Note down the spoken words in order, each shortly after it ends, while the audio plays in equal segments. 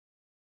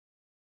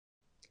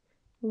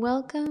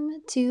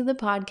Welcome to the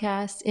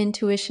podcast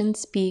Intuition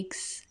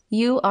Speaks.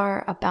 You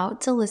are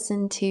about to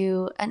listen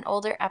to an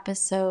older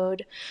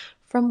episode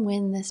from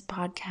when this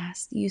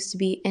podcast used to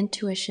be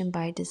Intuition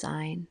by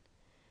Design.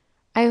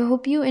 I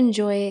hope you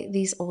enjoy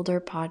these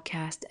older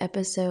podcast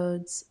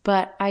episodes,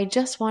 but I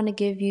just want to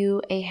give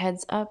you a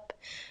heads up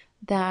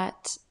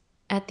that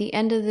at the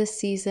end of this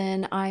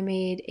season, I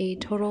made a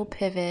total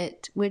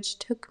pivot, which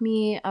took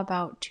me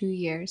about 2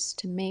 years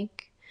to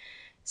make.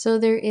 So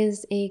there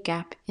is a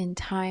gap in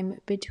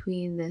time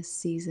between this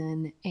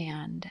season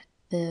and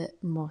the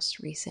most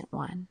recent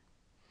one.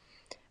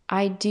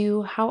 I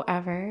do,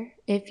 however,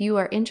 if you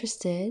are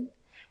interested,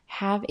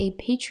 have a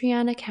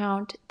Patreon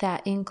account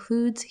that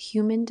includes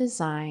human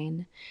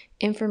design,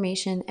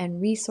 information,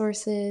 and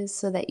resources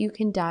so that you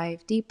can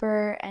dive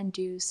deeper and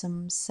do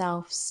some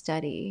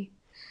self-study.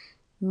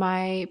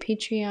 My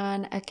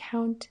Patreon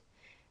account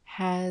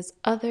has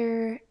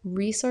other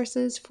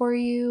resources for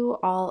you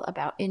all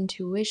about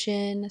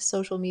intuition,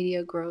 social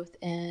media growth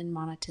and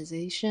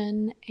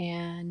monetization,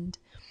 and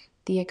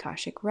the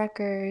Akashic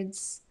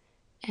Records,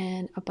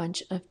 and a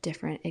bunch of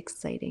different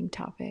exciting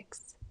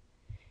topics.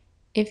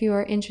 If you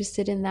are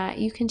interested in that,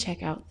 you can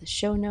check out the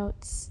show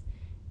notes,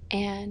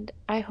 and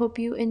I hope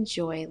you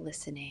enjoy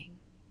listening.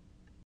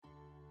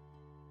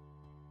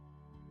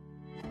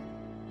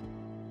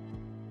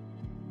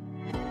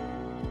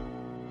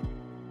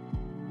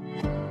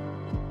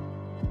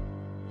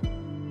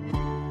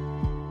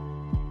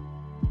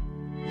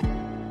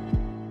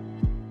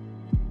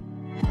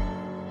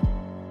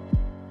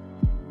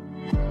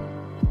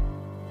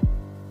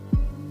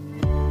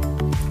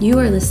 You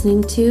are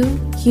listening to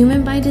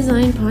Human by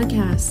Design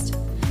podcast,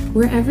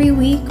 where every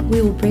week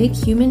we will break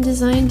human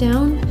design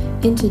down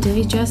into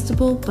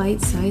digestible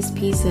bite-sized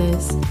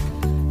pieces,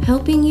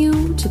 helping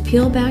you to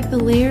peel back the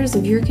layers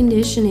of your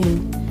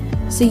conditioning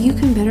so you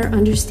can better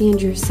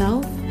understand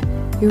yourself,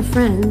 your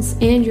friends,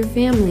 and your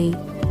family.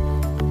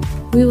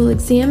 We will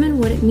examine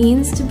what it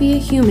means to be a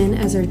human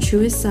as our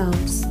truest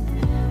selves.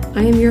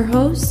 I am your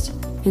host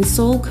and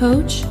soul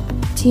coach,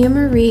 Tia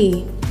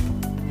Marie.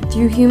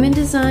 Through human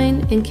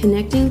design and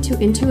connecting to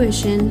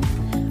intuition,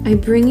 I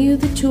bring you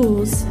the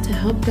tools to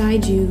help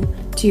guide you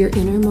to your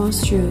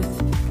innermost truth.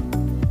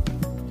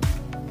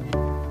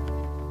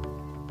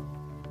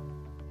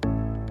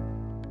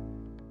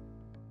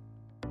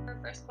 Our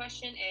first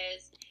question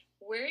is,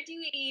 where do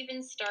we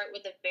even start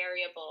with the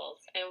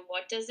variables, and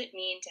what does it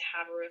mean to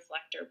have a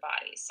reflector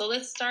body? So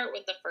let's start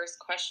with the first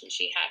question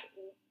she had.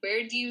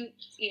 Where do you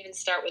even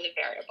start with the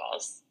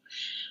variables?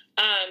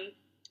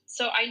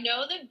 So I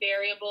know the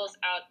variables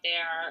out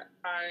there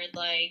are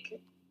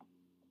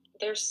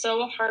they're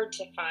so hard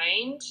to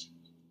find.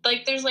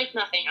 There's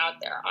nothing out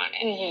there on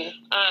it.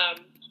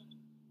 Mm-hmm.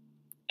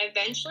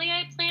 Eventually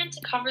I plan to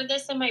cover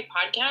this in my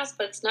podcast,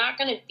 but it's not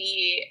going to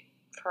be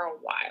for a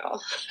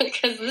while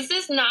because this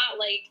is not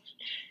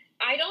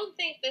I don't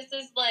think this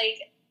is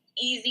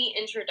easy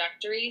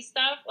introductory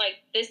stuff.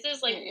 This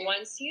is mm-hmm.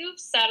 Once you've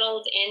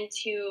settled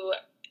into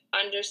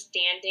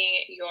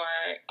understanding your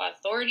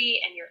authority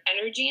and your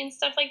energy and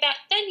stuff like that,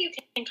 then you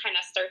can kind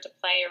of start to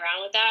play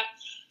around with that.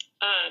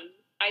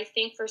 I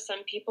think for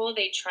some people,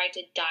 they try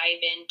to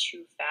dive in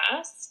too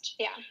fast.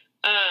 Yeah.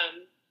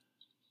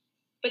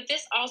 But the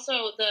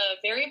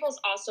variables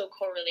also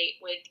correlate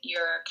with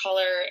your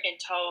color and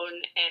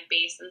tone and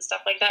base and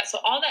stuff like that. So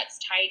all that's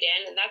tied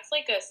in, and that's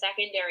a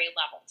secondary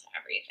level to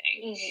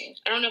everything. Mm-hmm.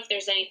 I don't know if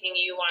there's anything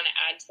you want to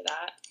add to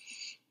that.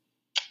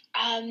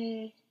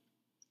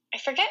 I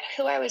forget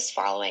who I was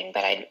following,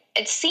 but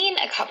I'd seen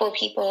a couple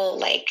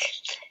people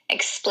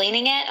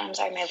explaining it. I'm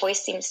sorry, my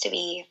voice seems to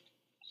be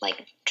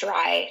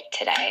dry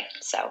today,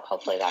 so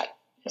hopefully that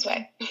is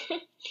why.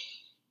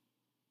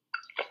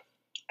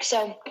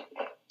 So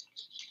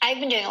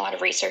I've been doing a lot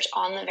of research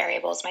on the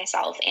variables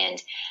myself,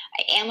 and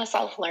I am a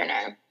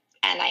self-learner,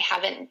 and I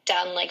haven't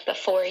done the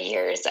 4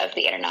 years of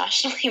the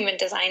International Human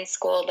Design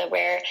School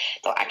where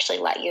they'll actually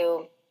let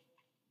you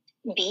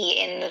be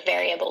in the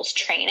variables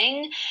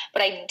training,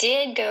 but I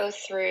did go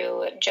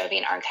through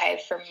Jovian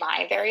Archive for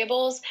my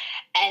variables,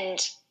 and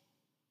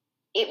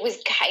it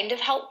was kind of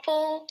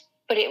helpful,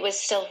 but it was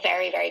still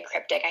very, very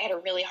cryptic. I had a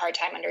really hard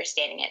time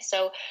understanding it.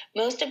 So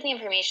most of the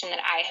information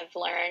that I have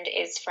learned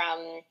is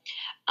from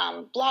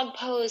blog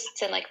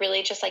posts and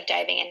really just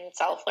diving in and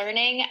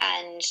self-learning,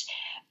 and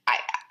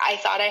I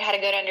thought I had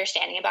a good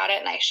understanding about it,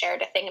 and I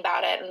shared a thing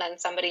about it, and then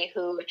somebody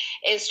who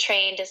is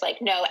trained is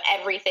no,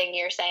 everything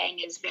you're saying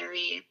is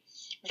very,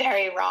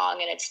 very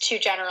wrong, and it's too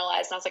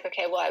generalized. And I was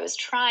okay, well, I was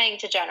trying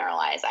to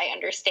generalize. I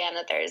understand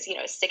that there's,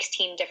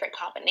 16 different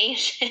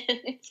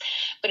combinations,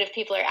 but if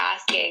people are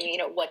asking,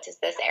 what does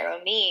this arrow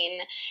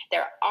mean,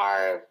 there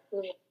are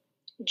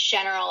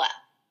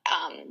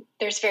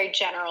there's very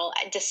general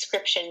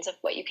descriptions of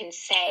what you can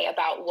say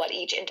about what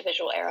each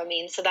individual arrow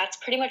means. So that's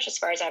pretty much as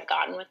far as I've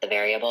gotten with the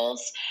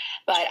variables.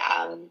 But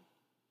I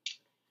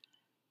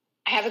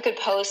have a good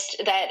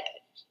post that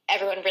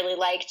everyone really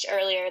liked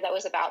earlier that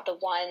was about the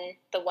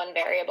one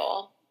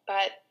variable,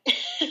 but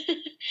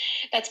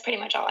that's pretty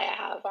much all I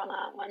have on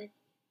that one.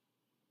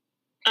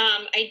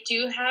 I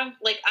do have,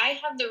 like, I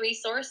have the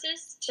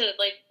resources to,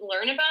 like,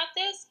 learn about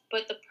this,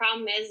 but the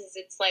problem is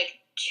it's, like,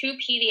 2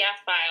 PDF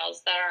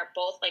files that are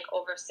both, like,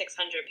 over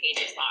 600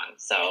 pages long.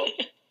 So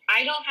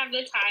I don't have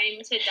the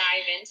time to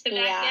dive into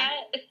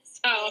that yet.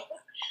 So,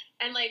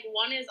 and, like,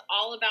 one is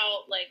all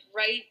about, like,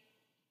 right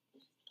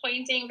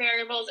pointing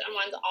variables, and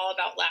one's all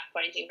about left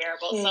pointing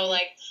variables. So,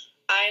 like,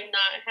 I've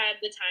not had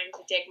the time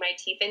to dig my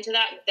teeth into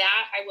that.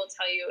 That, I will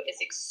tell you,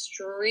 is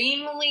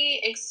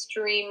extremely,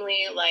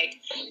 extremely, like,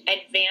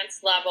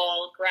 advanced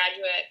level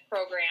graduate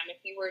program.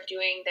 If you were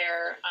doing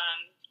their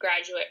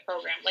graduate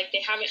program, like,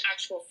 they have an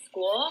actual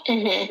school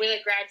with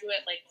a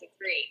graduate, like,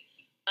 degree.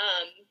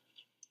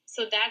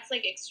 So that's,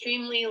 like,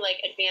 extremely,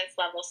 like, advanced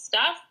level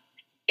stuff.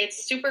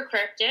 It's super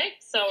cryptic,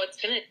 so it's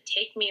going to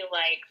take me,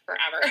 like,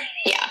 forever.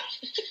 Yeah.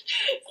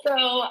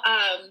 So,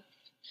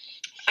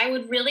 I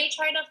would really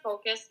try to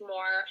focus more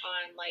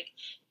on, like,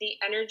 the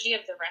energy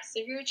of the rest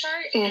of your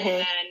chart. And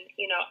then,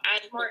 you know,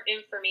 as more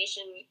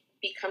information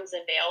becomes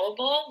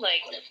available,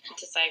 like,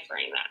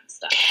 deciphering that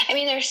stuff. I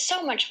mean, there's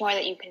so much more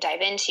that you can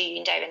dive into. You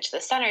can dive into the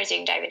centers, you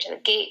can dive into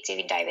the gates, you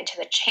can dive into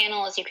the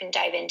channels, you can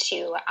dive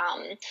into,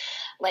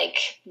 like,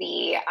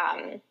 the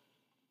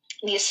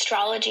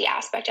astrology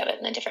aspect of it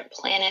and the different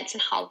planets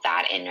and how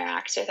that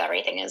interacts with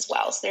everything as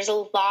well. So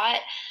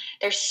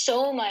there's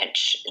so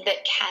much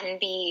that can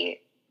be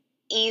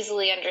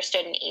easily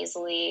understood and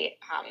easily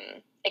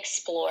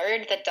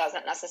explored. That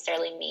doesn't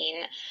necessarily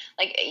mean,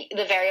 like,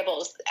 the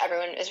variables,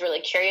 everyone is really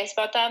curious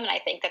about them, and I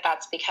think that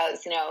that's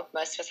because, you know,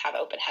 most of us have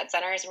open head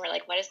centers and we're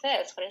like, what is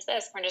this,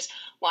 we're just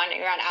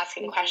wandering around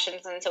asking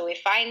questions, and so we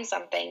find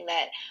something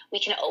that we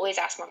can always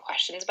ask more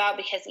questions about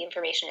because the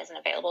information isn't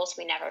available, so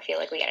we never feel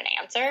like we get an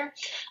answer.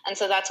 And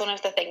so that's one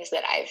of the things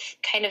that I've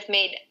kind of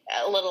made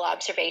a little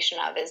observation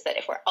of, is that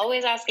if we're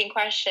always asking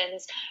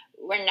questions,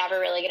 we're never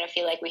really going to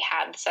feel like we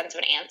have the sense of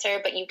an answer,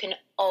 but you can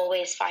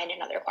always find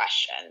another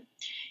question.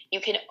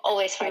 You can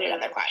always find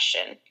another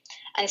question.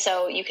 And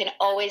so you can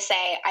always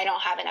say, I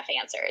don't have enough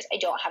answers. I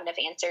don't have enough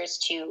answers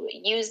to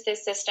use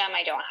this system.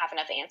 I don't have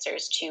enough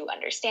answers to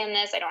understand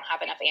this. I don't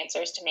have enough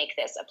answers to make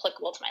this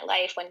applicable to my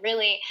life, when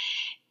really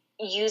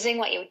using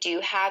what you do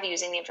have,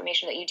 using the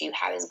information that you do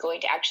have, is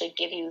going to actually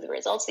give you the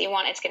results that you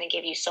want. It's going to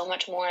give you so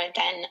much more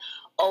than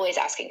always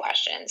asking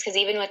questions. Because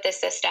even with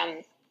this system,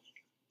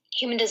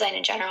 human design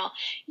in general,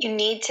 you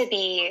need to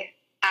be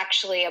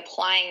actually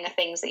applying the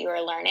things that you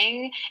are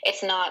learning.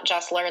 It's not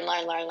just learn. And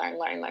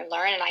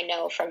I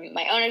know from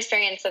my own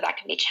experience that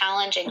can be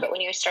challenging, but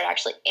when you start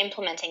actually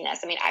implementing this,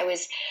 I mean, I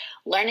was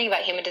learning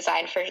about human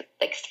design for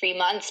like 3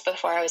 months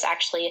before I was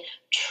actually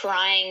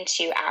trying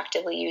to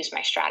actively use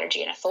my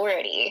strategy and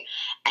authority.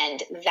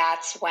 And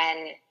that's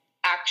when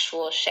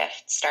actual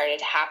shifts started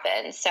to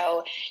happen.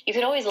 So you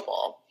could always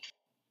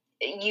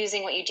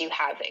using what you do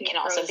have, it can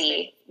also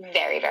be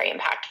very, very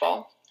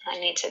impactful. I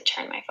need to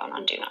turn my phone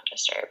on Do Not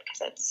Disturb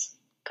because it's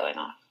going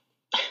off.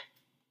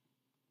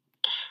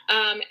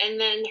 And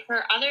then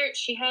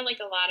she had, like,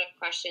 a lot of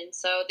questions.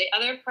 So the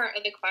other part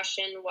of the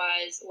question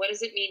was, what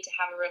does it mean to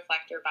have a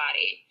reflector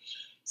body?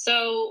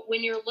 So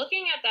when you're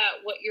looking at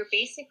that, what you're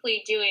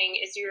basically doing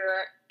is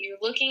you're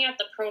looking at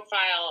the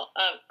profile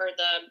of, or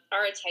the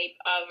archetype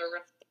of a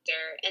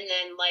reflector, and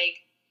then,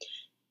 like,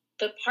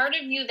 the part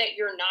of you that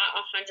you're not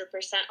 100%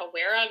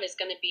 aware of is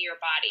going to be your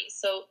body.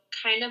 So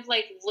kind of,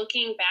 like,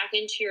 looking back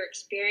into your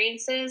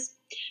experiences,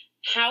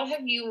 how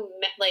have you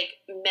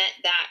met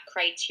that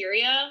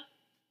criteria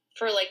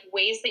for, like,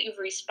 ways that you've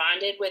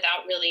responded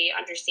without really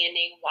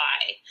understanding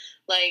why?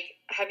 Like,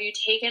 have you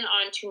taken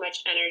on too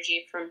much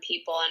energy from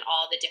people in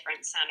all the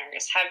different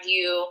centers? Have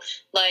you,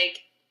 like,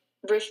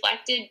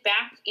 reflected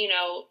back, you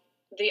know,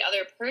 the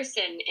other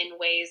person in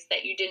ways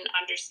that you didn't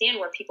understand?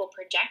 Were people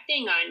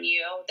projecting on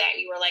you that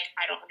you were like,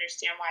 I don't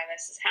understand why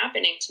this is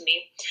happening to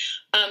me?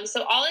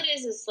 So all it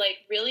is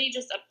like really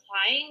just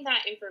applying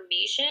that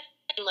information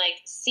and,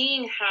 like,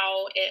 seeing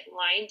how it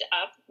lined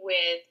up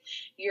with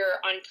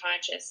your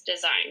unconscious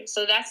design.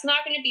 So that's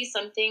not going to be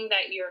something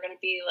that you're going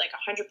to be, like,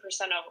 100%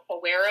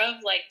 aware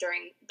of, like,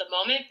 during the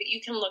moment, but you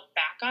can look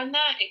back on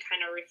that and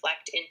kind of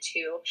reflect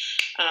into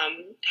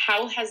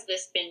how has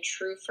this been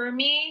true for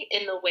me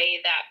in the way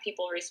that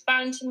people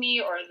respond to me,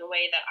 or in the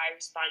way that I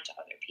respond to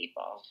other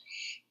people.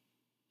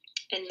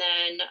 And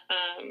then,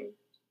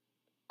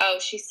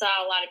 she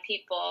saw a lot of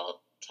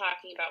people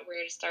talking about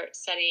where to start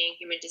studying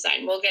human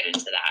design. We'll get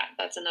into that.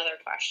 That's another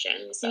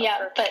question. So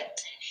yeah, but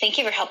thank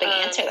you for helping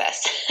answer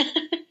this.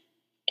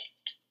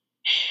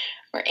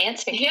 We're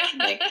answering. Yeah.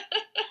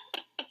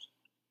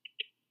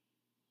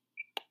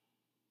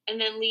 And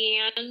then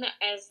Leanne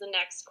as the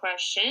next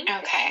question.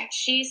 Okay.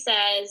 She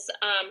says,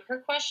 her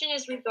question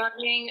is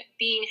regarding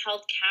being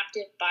held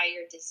captive by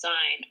your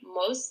design.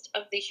 Most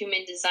of the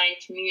human design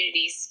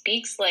community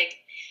speaks like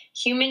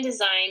human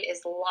design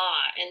is law,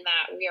 and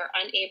that we are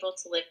unable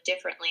to live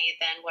differently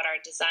than what our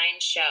design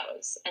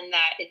shows, and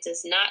that it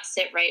does not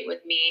sit right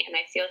with me. And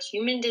I feel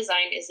human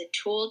design is a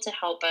tool to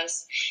help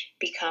us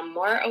become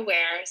more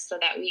aware so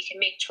that we can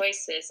make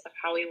choices of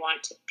how we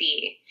want to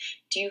be.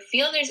 Do you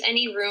feel there's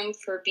any room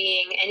for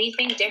being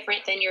anything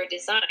different than your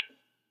design?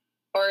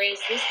 Or is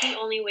this the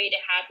only way to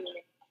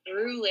happiness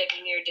through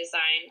living your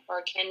design?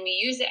 Or can we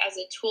use it as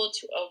a tool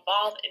to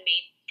evolve and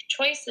make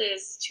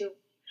choices to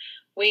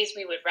ways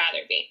we would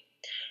rather be?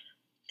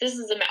 This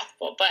is a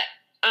mouthful, but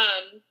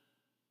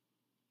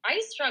I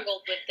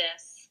struggled with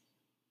this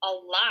a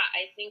lot.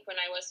 I think when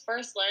I was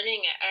first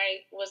learning it,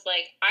 I was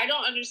like, I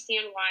don't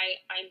understand why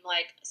I'm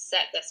like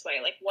set this way.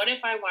 Like, what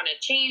if I want to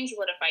change?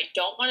 What if I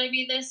don't want to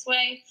be this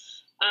way?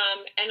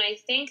 And I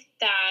think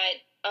that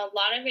a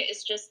lot of it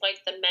is just like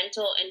the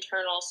mental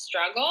internal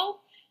struggle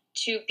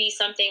to be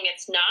something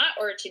it's not,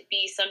 or to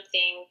be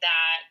something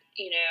that,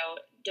 you know,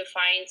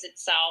 defines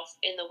itself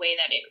in the way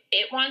that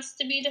it wants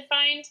to be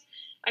defined.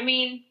 I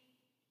mean,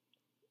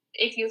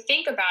 if you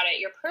think about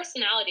it, your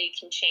personality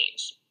can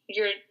change.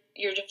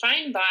 Your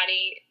defined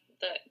body,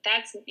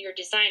 that's your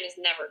design is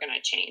never going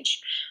to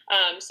change.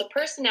 So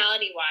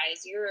personality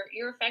wise,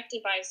 you're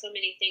affected by so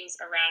many things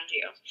around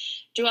you.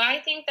 Do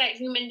I think that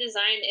human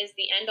design is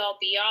the end all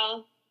be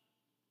all?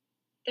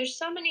 There's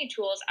so many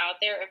tools out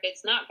there. If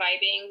it's not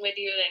vibing with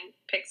you, then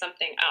pick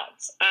something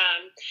else.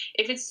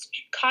 If it's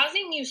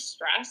causing you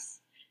stress,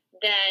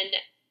 then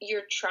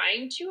you're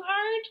trying too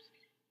hard,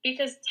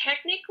 because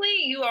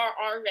technically you are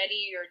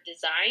already your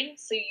design,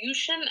 so you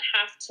shouldn't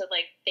have to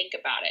like think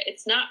about it.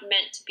 It's not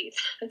meant to be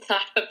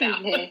thought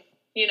about. Mm-hmm.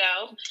 You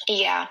know?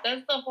 Yeah.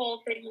 That's the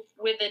whole thing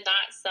with the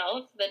not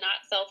self. The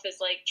not self is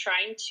like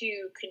trying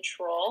to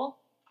control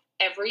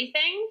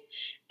everything.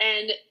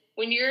 And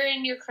when you're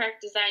in your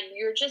correct design,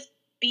 you're just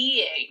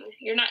being.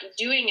 You're not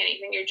doing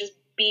anything. You're just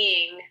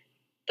being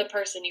the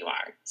person you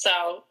are.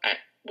 So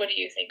what do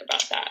you think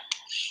about that?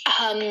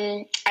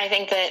 I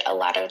think that a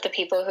lot of the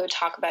people who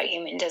talk about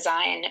human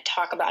design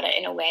talk about it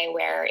in a way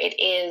where it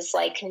is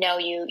like, no,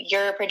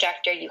 you're a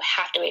projector. You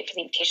have to wait for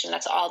the invitation.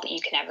 That's all that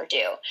you can ever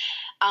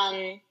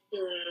do.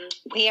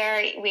 We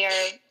are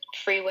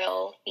free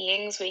will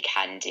beings. We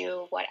can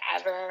do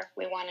whatever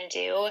we want to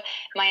do.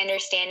 My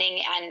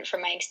understanding and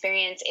from my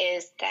experience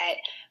is that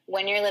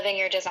when you're living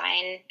your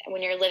design,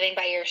 when you're living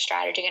by your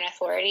strategy and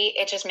authority,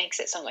 it just makes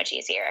it so much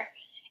easier.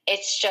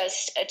 It's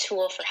just a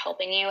tool for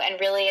helping you. And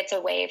really, it's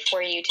a way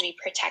for you to be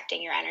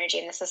protecting your energy.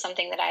 And this is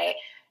something that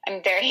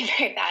I'm very,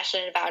 very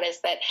passionate about, is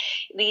that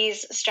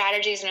these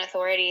strategies and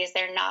authorities,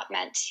 they're not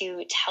meant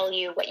to tell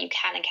you what you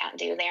can and can't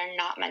do. They are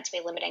not meant to be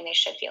limiting. They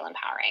should feel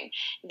empowering.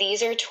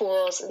 These are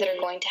tools that are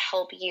going to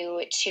help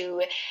you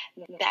to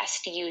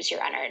best use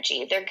your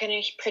energy. They're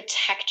going to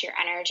protect your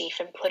energy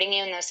from putting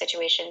you in those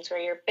situations where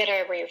you're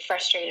bitter, where you're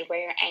frustrated, where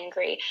you're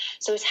angry.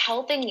 So it's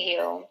helping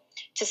you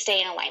to stay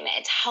in alignment.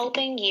 It's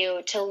helping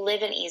you to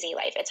live an easy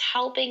life. It's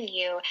helping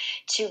you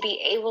to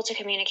be able to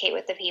communicate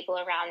with the people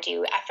around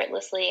you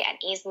effortlessly and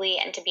easily,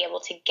 and to be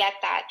able to get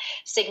that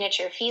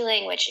signature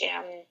feeling, which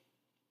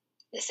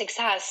the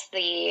success,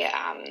 the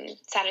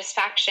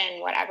satisfaction,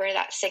 whatever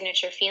that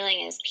signature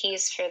feeling is,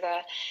 peace for the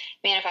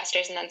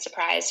manifestors and then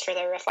surprise for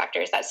the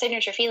reflectors. That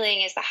signature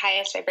feeling is the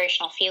highest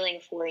vibrational feeling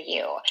for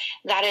you.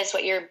 That is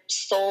what your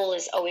soul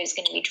is always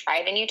going to be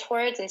driving you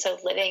towards. And so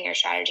living your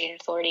strategy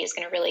and authority is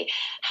going to really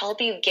help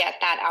you get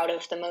that out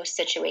of the most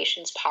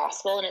situations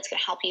possible. And it's going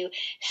to help you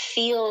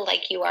feel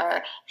like you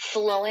are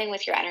flowing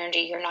with your energy.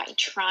 You're not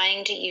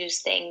trying to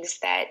use things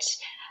that,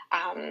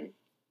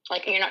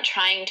 like you're not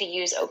trying to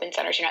use open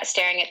centers. You're not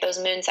staring at those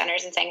moon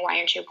centers and saying, why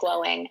aren't you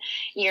glowing?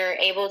 You're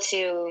able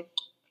to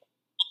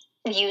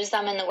use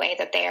them in the way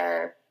that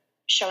they're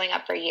showing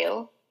up for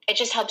you. It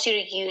just helps you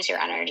to use your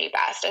energy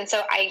best. And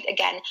so I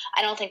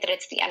don't think that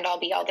it's the end all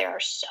be all. There are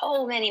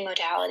so many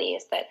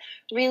modalities that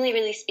really,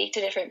 really speak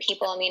to different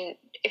people. I mean,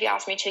 if you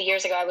asked me 2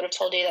 years ago, I would have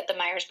told you that the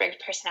Myers-Briggs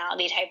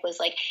personality type was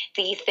like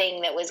the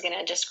thing that was going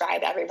to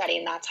describe everybody.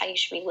 And that's how you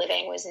should be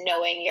living, was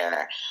knowing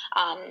your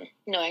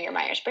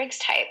Myers-Briggs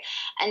type.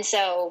 And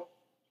so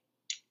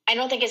I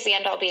don't think it's the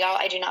end all be all.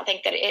 I do not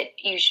think that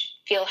you should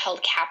feel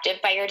held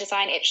captive by your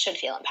design. It should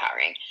feel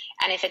empowering.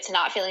 And if it's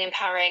not feeling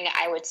empowering,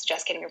 I would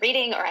suggest getting a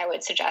reading, or I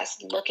would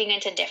suggest looking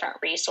into different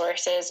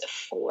resources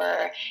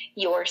for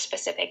your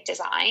specific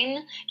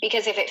design.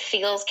 Because if it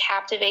feels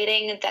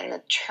captivating, then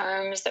the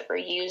terms that were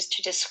used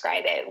to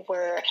describe it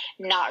were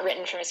not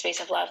written from a space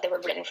of love. They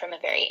were written from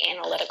a very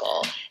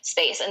analytical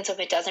space. And so if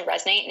it doesn't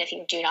resonate, and if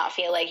you do not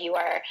feel like you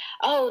are,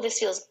 oh, this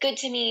feels good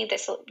to me,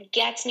 this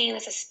gets me,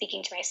 this is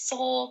speaking to my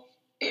soul,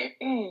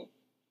 if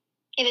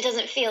it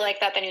doesn't feel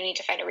like that, then you need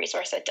to find a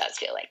resource that does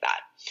feel like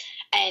that,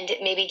 and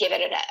maybe give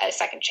it a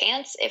second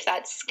chance. If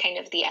that's kind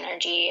of the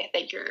energy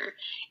that you're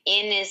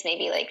in, is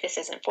maybe like, this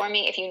isn't for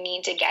me. If you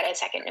need to get a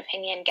second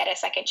opinion, get a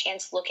second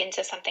chance, look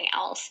into something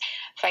else,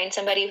 find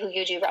somebody who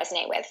you do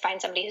resonate with,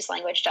 find somebody whose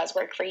language does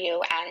work for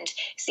you, and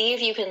see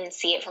if you can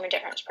see it from a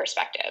different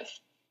perspective.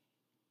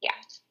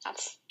 Yeah,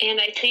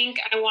 and I think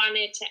I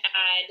wanted to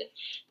add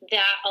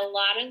that a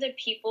lot of the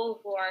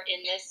people who are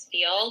in this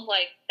field,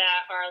 like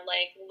that are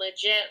like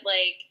legit,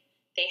 like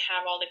they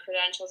have all the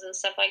credentials and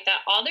stuff like that,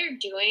 all they're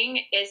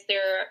doing is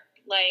they're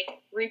like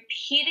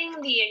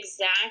repeating the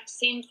exact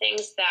same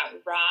things that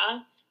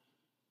Ra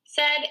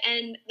said.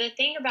 And the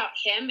thing about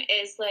him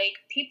is, like,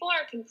 people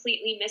are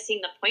completely missing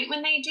the point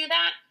when they do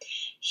that.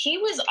 He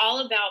was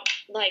all about,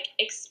 like,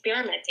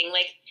 experimenting.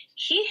 Like,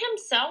 he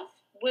himself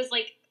was,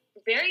 like,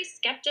 very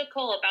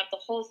skeptical about the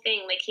whole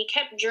thing. Like, he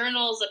kept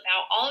journals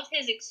about all of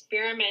his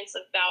experiments,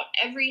 about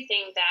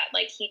everything that,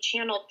 like, he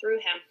channeled through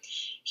him.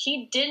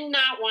 He did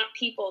not want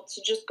people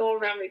to just go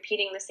around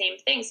repeating the same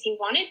things. He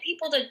wanted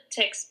people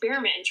to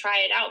experiment and try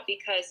it out,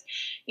 because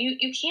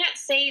you can't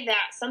say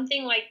that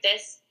something like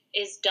this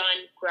is done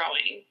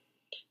growing.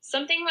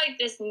 Something like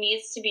this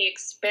needs to be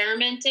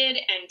experimented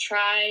and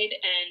tried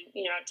and,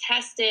 you know,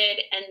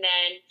 tested, and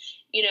then,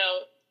 you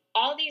know,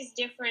 all these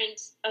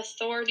different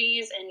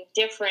authorities and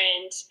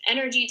different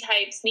energy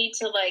types need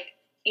to, like,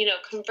 you know,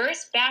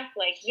 converse back,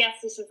 like, yes,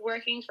 this is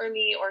working for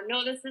me, or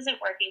no, this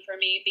isn't working for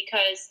me,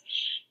 because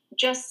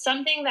just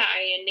something that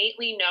I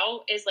innately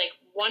know is, like,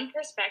 one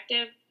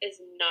perspective is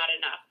not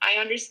enough. I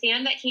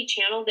understand that he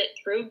channeled it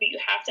through, but you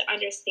have to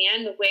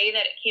understand the way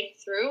that it came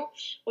through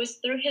was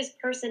through his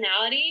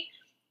personality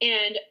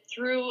and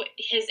through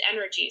his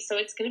energy. So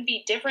it's going to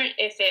be different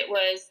if it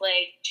was,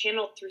 like,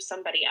 channeled through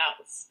somebody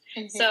else.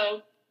 Mm-hmm.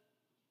 So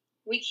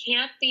we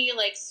can't be,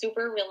 like,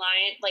 super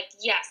reliant. Like,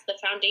 yes, the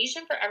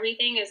foundation for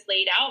everything is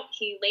laid out.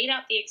 He laid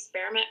out the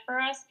experiment for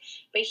us,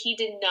 but he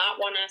did not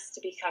want us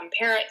to become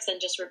parrots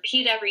and just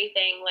repeat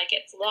everything like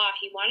it's law.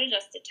 He wanted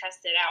us to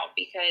test it out,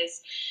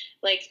 because,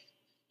 like,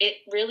 it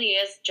really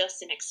is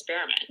just an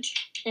experiment.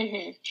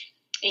 Mm-hmm.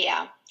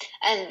 Yeah.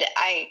 And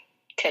I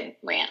could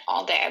rant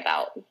all day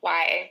about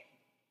why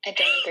I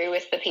don't agree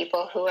with the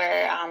people who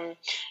are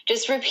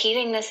just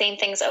repeating the same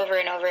things over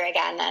and over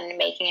again and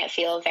making it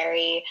feel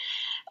very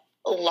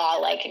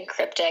law-like and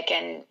cryptic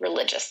and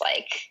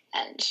religious-like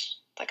and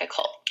like a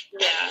cult.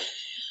 Yeah.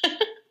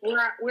 We're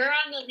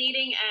on the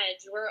leading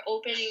edge. We're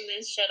opening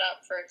this shit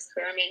up for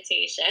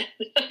experimentation.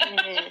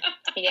 Mm-hmm.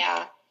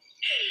 Yeah.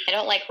 I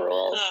don't like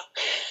rules.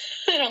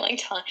 Oh. I don't like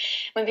telling.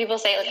 When people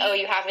say, like, oh,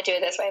 you have to do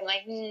it this way, I'm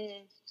like,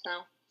 no.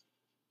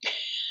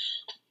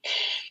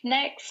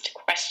 Next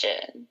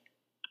question.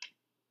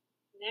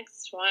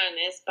 Next one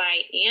is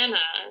by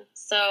Anna.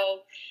 So,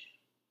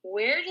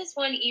 where does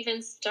one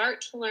even start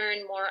to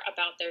learn more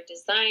about their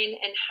design,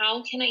 and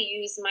how can I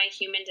use my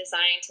human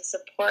design to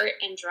support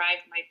and drive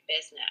my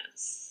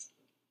business?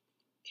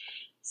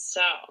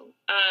 So,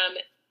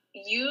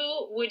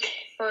 you would,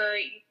 for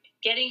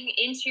getting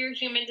into your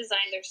human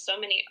design, there's so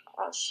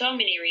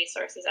many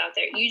resources out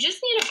there. You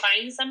just need to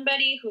find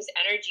somebody whose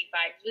energy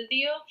vibes with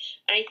you,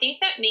 and I think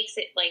that makes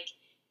it, like,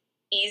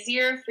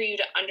 easier for you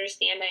to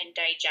understand and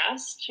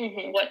digest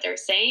what they're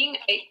saying.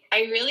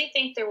 I really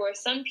think there were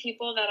some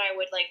people that I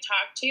would, like,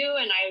 talk to,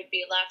 and I would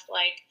be left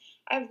like,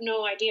 I have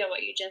no idea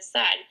what you just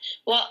said.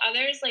 While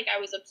others, like, I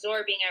was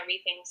absorbing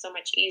everything so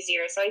much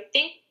easier. So I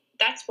think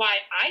that's why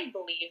I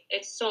believe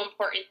it's so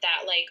important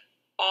that, like,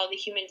 all the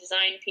human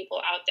design people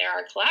out there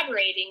are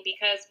collaborating,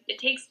 because it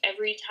takes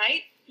every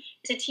type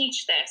to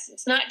teach this.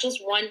 It's not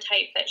just one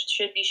type that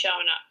should be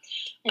showing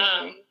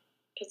up,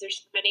 because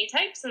there's so many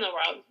types in the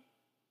world.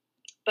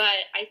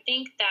 But I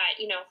think that,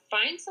 you know,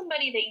 find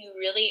somebody that you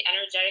really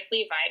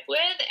energetically vibe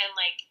with and,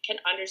 like, can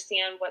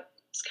understand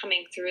what's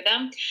coming through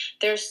them.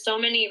 There's so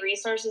many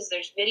resources.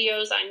 There's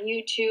videos on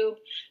YouTube.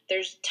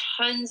 There's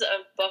tons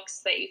of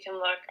books that you can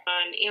look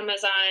on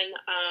Amazon.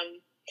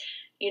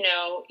 You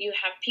know, you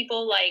have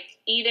people like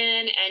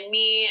Eden and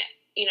me,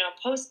 you know,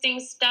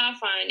 posting stuff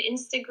on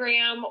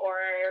Instagram or,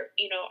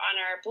 you know, on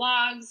our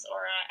blogs,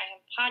 or I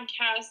have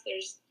podcasts.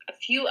 There's a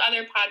few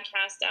other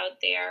podcasts out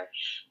there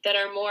that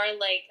are more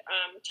like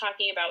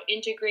talking about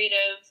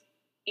integrative,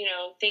 you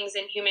know, things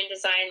in human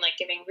design, like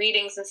giving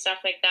readings and stuff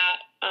like that.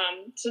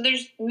 So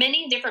there's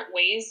many different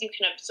ways you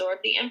can absorb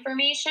the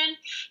information.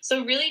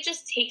 So really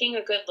just taking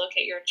a good look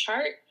at your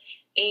chart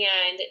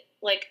and,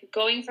 like,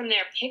 going from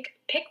there,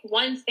 pick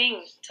one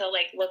thing to,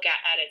 like, look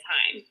at a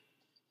time.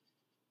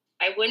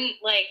 I wouldn't,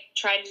 like,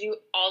 try to do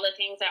all the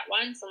things at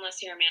once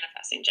unless you're a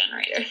manifesting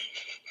generator.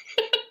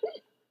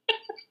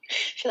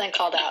 Feeling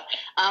called out.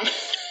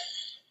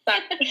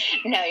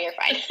 No, you're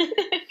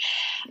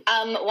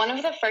fine. One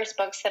of the first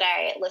books that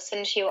I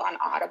listened to on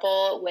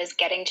Audible was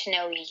Getting to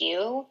Know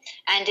You.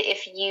 And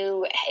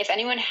if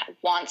anyone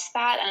wants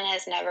that and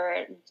has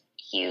never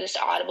used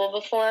Audible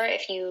before,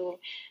 if you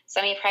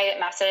send me a private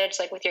message,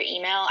 like, with your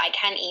email, I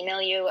can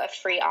email you a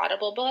free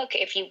Audible book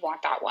if you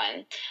want that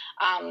one.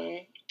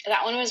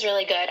 That one was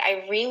really good.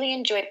 I really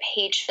enjoyed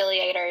Paige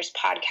Filiator's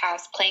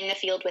podcast, Playing the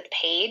Field with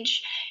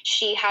Paige.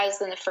 She has,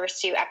 in the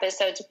first 2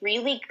 episodes,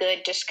 really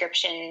good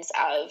descriptions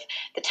of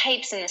the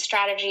types and the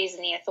strategies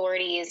and the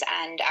authorities,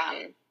 and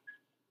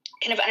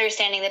kind of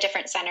understanding the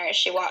different centers.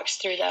 She walks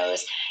through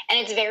those. And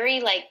it's very,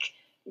 like,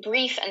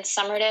 brief and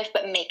summative,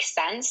 but makes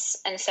sense.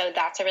 And so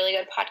that's a really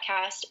good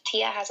podcast.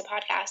 Tia has a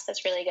podcast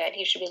that's really good.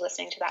 You should be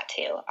listening to that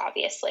too,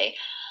 obviously.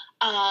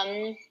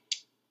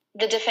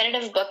 The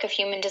definitive book of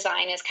human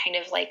design is kind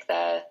of like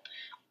the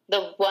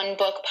one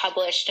book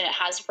published, and it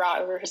has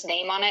Ra's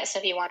name on it. So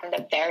if you wanted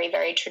a very,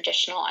 very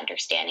traditional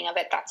understanding of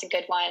it, that's a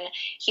good one.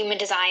 Human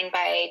Design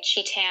by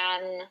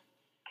Chetan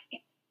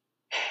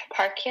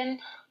Parkyan.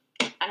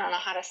 I don't know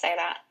how to say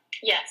that.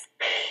 Yes.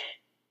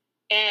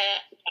 Yeah.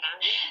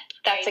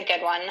 That's a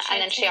good one.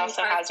 And then she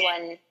also has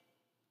one.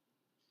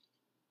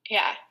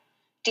 Yeah.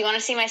 Do you want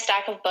to see my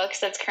stack of books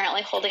that's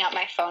currently holding up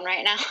my phone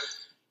right now?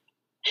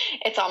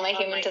 It's all my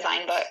human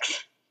design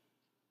books.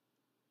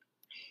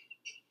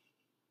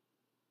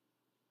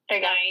 There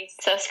you go.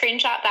 So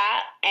screenshot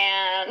that,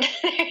 and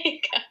there you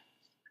go.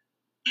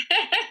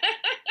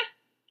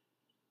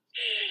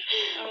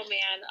 Oh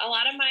man, a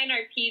lot of mine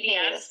are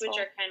PDFs, which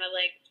are kind of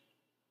like,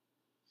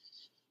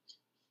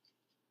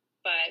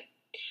 but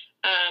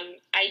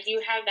I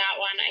do have that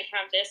one. I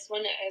have this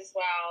one as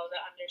well, the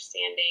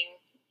Understanding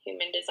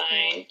Human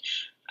Design.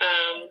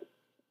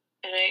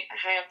 And I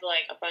have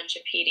like a bunch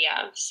of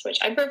PDFs, which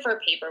I prefer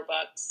paper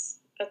books.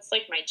 That's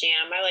like my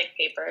jam. I like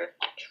paper.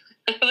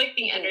 I like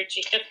the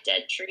energy of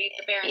dead trees,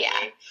 apparently.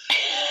 Yeah.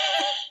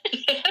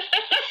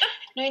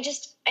 No, I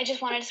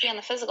just wanted to be on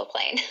the physical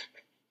plane.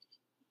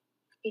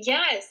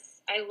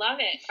 Yes, I love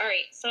it. All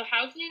right, so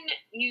how can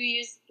you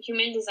use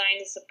human design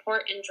to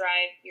support and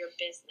drive your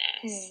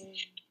business?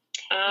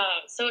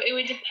 So it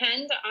would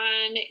depend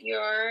on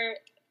your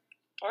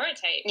aura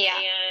type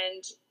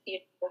and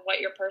what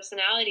your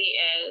personality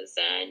is,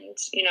 and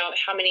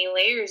how many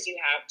layers you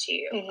have to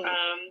you.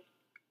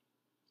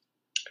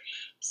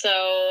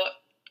 So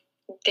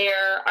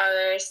there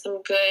are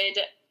some good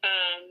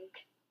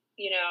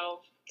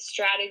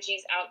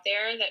strategies out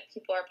there that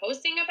people are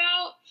posting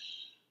about.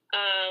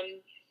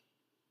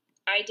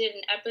 I did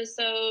an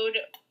episode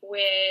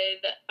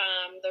with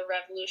the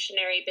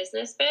Revolutionary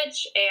Business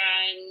Bitch,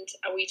 and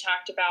we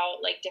talked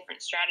about like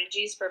different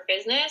strategies for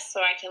business,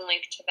 so I can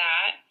link to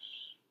that.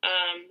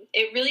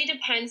 It really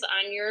depends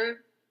on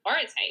your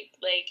aura type.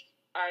 Like,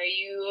 are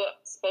you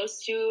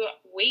supposed to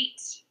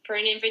wait for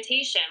an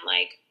invitation?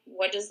 Like,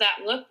 what does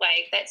that look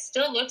like? That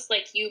still looks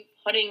like you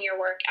putting your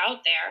work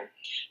out there,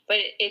 but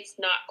it's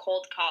not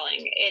cold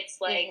calling. It's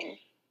like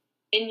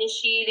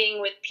initiating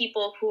with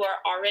people who are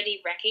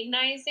already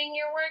recognizing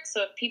your work.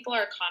 So if people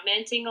are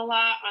commenting a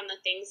lot on the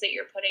things that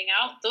you're putting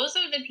out, those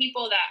are the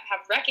people that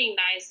have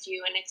recognized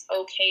you, and it's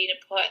okay to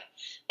put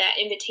that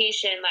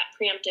invitation, that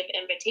preemptive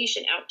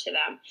invitation out to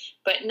them,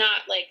 but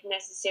not like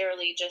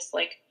necessarily just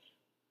like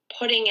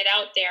putting it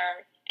out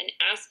there and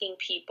asking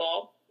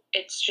people.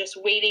 It's just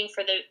waiting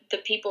for the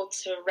people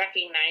to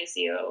recognize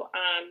you.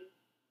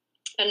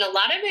 And a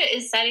lot of it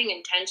is setting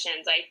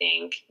intentions, I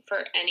think,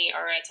 for any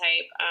aura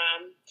type.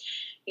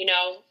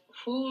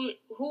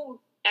 Who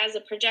as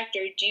a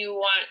projector do you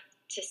want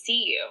to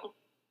see you?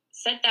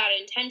 Set that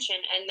intention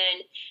and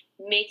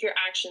then make your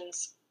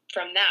actions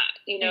from that.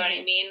 You know what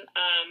I mean?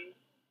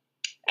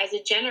 As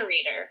a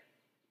generator,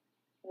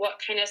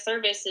 what kind of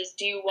services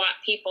do you want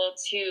people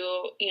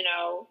to,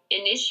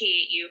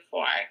 initiate you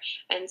for,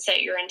 and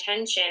set your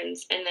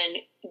intentions and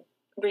then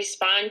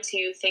respond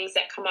to things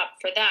that come up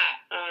for that.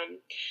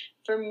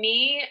 For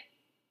me,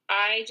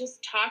 I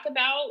just talk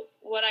about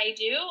what I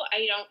do.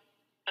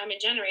 I'm a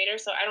generator,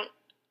 so I don't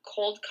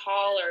cold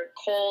call or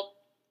cold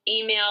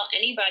email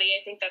anybody.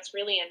 I think that's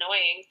really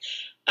annoying.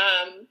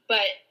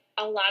 But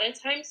a lot of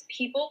times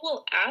people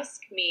will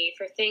ask me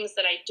for things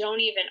that I don't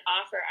even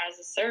offer as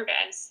a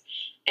service.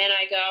 And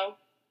I go,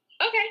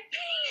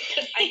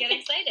 okay. I get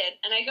excited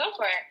and I go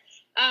for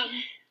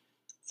it.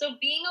 So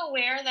being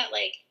aware that,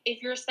 like,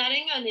 if you're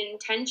setting an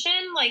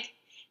intention, like,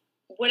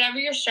 whatever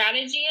your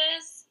strategy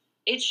is,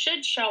 it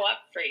should show up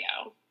for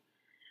you.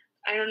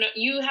 I don't know.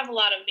 You have a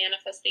lot of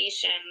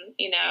manifestation,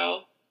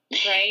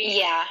 right?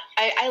 Yeah.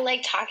 I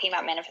like talking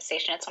about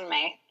manifestation. It's one of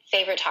my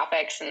favorite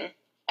topics, and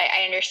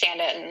I understand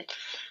it.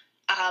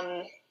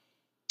 And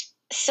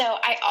so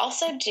I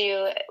also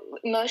do,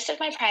 most of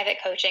my private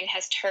coaching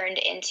has turned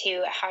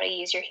into how to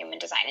use your human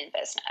design in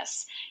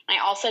business. And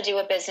I also do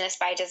a business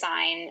by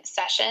design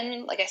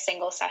session, like a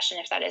single session,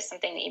 if that is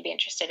something that you'd be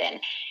interested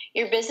in.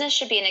 Your business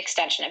should be an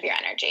extension of your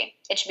energy.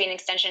 It should be an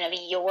extension of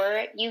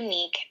your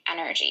unique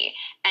energy.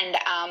 And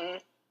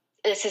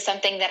this is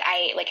something that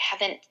I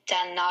haven't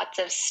done lots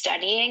of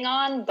studying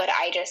on, but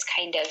I just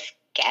kind of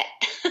get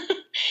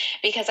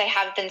because I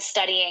have been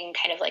studying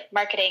kind of like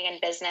marketing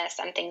and business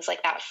and things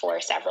like that for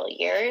several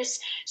years.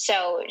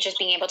 So just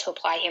being able to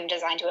apply human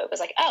design to it was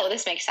like, oh,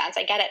 this makes sense.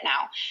 I get it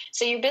now.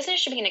 So your business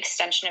should be an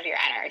extension of your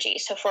energy.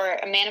 So for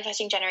a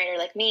manifesting generator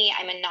like me,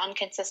 I'm a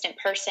non-consistent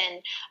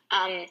person.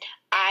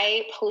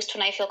 I post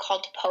when I feel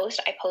called to post.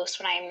 I post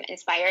when I'm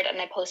inspired, and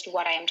I post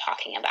what I am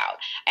talking about.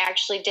 I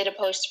actually did a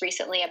post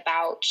recently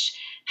about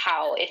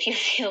how if you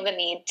feel the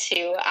need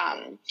to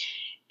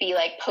be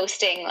like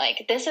posting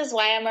like, this is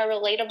why I'm a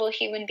relatable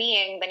human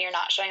being, then you're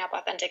not showing up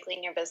authentically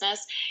in your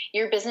business.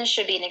 Your business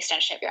should be an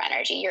extension of your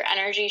energy. Your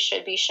energy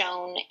should be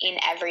shown in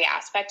every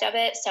aspect of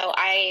it. So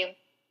I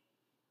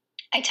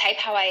type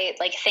how I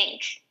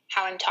think,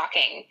 how I'm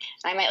talking.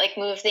 I might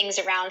move things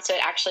around so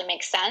it actually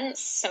makes sense,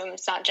 so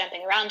it's not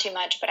jumping around too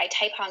much, but I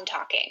type how I'm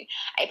talking.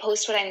 I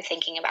post what I'm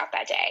thinking about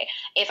that day.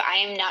 If I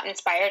am not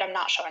inspired, I'm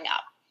not showing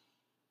up.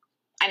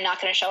 I'm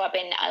not going to show up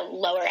in a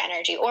lower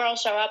energy, or I'll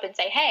show up and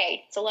say,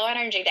 hey, it's a low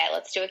energy day.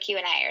 Let's do a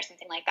Q&A or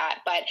something like that.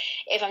 But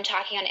if I'm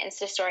talking on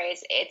Insta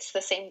stories, it's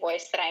the same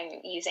voice that I'm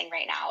using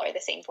right now, or the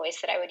same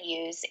voice that I would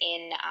use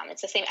in,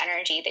 it's the same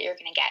energy that you're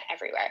going to get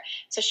everywhere.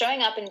 So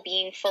showing up and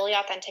being fully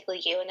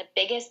authentically you. And the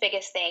biggest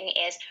thing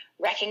is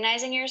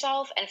recognizing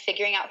yourself and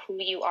figuring out who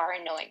you are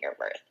and knowing your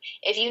worth.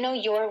 If you know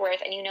your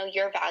worth and you know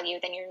your value,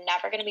 then you're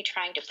never going to be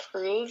trying to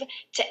prove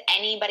to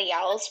anybody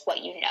else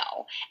what you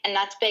know. And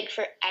that's big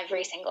for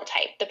every single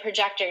type. The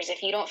projectors,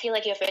 if you don't feel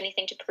like you have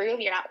anything to prove,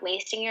 you're not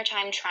wasting your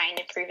time trying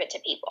to prove it to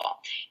people.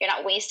 You're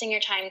not wasting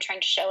your time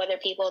trying to show other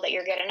people that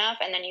you're good enough,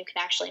 and then you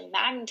can actually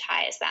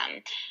magnetize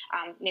them,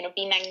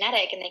 be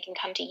magnetic, and they can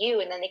come to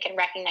you, and then they can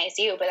recognize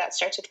you. But that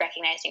starts with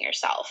recognizing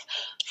yourself.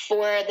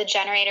 For the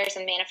generators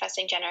and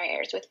manifesting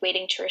generators with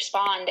waiting to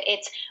respond,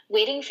 it's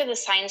waiting for the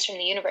signs from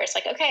the universe.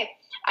 Like, okay,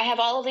 I have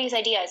all of these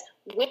ideas.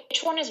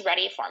 Which one is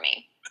ready for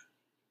me?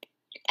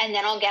 And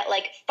then I'll get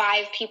like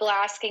 5 people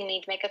asking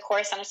me to make a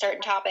course on a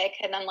certain topic,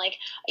 and then like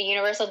a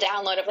universal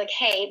download of like,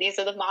 hey, these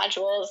are the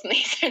modules and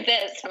these are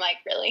this. I'm like,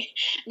 really?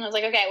 And I was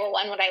like, okay, well,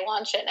 when would I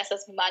launch it? And it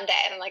says Monday.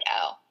 And I'm like,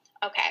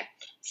 oh, okay.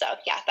 So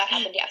yeah, that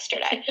happened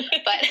yesterday.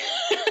 But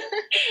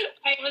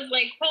I was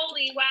like,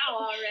 holy wow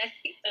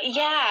already.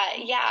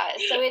 Yeah.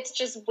 So it's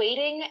just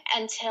waiting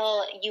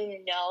until you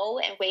know,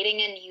 and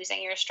waiting and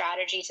using your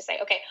strategy to say,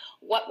 okay,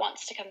 what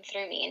wants to come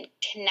through me, and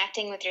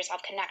connecting with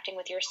yourself, connecting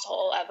with your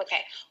soul of,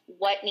 okay,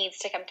 what needs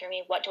to come through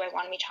me? What do I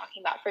want to be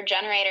talking about? For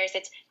generators,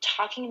 it's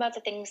talking about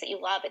the things that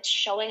you love. It's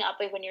showing up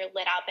when you're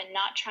lit up and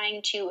not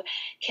trying to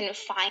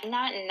confine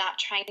that, and not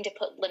trying to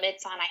put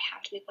limits on, I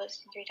have to be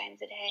posting 3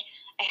 times a day.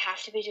 I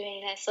have to be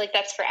doing this. Like,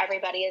 that's for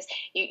everybody. Is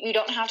you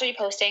don't have to be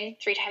posting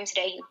 3 times a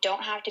day. You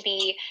don't have to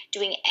be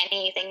doing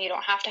anything. You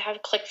don't have to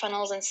have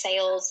ClickFunnels and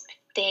sales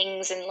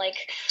things and like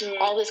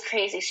all this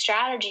crazy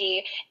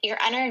strategy. Your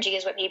energy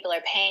is what people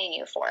are paying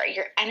you for.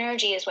 Your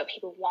energy is what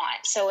people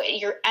want. So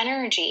your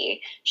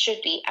energy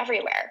should be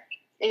everywhere.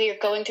 If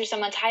you're going through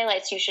someone's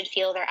highlights, you should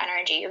feel their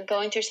energy. You're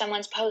going through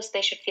someone's post,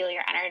 they should feel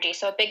your energy.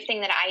 So a big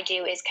thing that I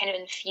do is kind of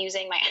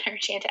infusing my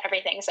energy into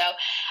everything. So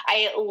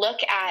I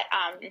look at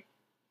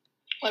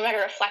what about a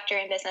reflector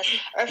in business?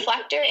 A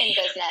reflector in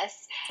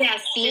business,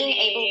 being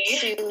able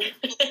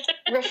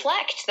to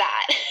reflect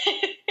that,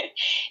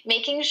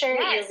 making sure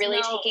that you're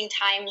really taking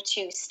time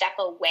to step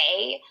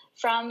away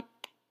from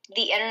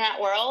the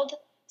internet world,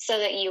 so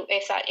that you,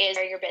 if that is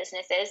where your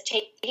business is,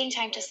 taking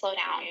time to slow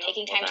down,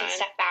 taking time to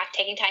step back,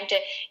 taking time to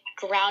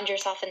ground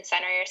yourself and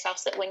center yourself,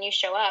 so that when you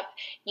show up,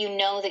 you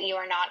know that you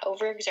are not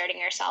overexerting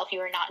yourself,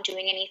 you are not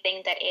doing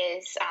anything that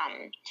is,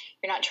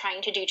 you're not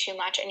trying to do too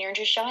much, and you're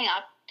just showing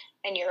up.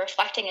 And you're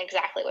reflecting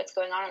exactly what's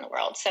going on in the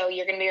world. So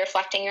you're going to be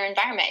reflecting your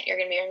environment. You're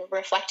going to be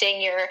reflecting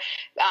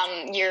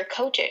your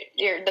coach,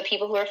 the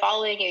people who are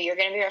following you. You're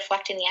going to be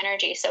reflecting the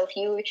energy. So if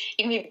you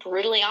can be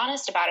brutally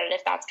honest about it,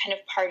 if that's kind of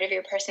part of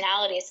your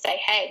personality, say,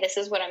 hey, this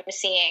is what I'm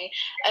seeing.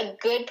 A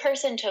good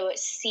person to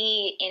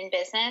see in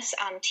business,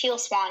 Teal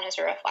Swan is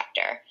a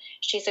reflector.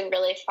 She's a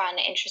really fun,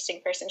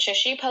 interesting person. So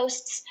she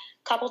posts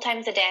a couple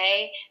times a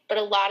day, but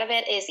a lot of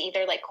it is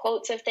either like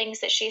quotes of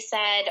things that she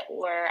said,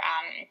 or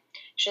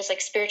just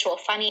like spiritual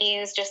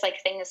funnies, just like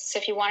things. So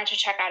if you wanted to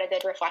check out a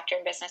good reflector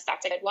in business,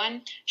 that's a good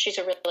one. She's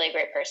a really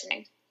great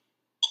person.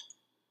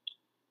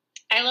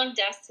 I love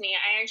Destiny.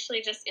 I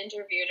actually just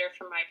interviewed her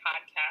for my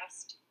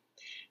podcast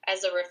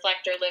as a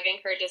reflector, living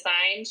her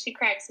design. She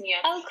cracks me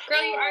up. Oh, cool.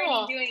 Girl, you're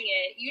already doing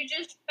it. You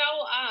just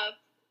show up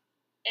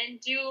and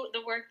do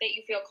the work that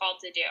you feel called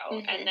to do,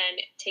 and then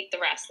take the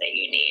rest that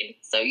you need.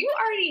 So you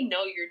already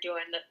know you're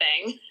doing the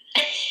thing.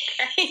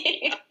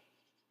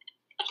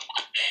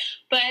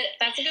 But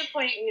that's a good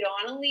point. We don't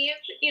want to leave,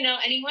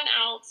 anyone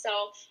out.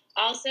 So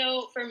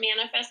also for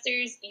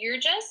manifestors, you're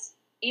just,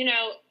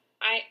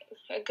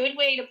 a good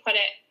way to put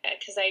it,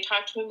 because I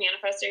talked to a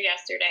manifestor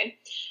yesterday.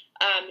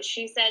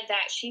 She said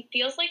that she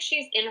feels like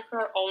she's in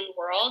her own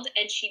world,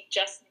 and she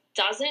just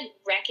doesn't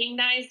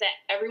recognize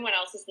that everyone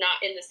else is not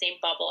in the same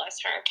bubble as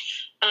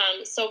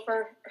her. So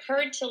for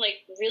her to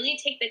like really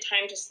take the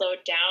time to slow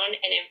down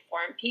and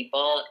inform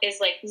people is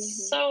like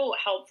so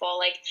helpful.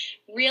 Like,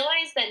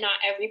 realize that not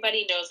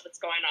everybody knows what's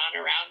going on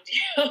around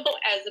you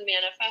as a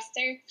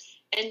manifestor,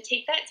 and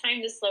take that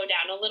time to slow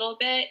down a little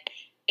bit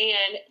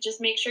and just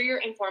make sure you're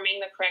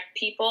informing the correct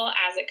people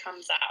as it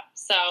comes up.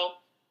 So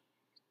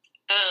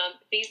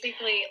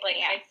basically, like,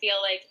 I feel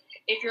like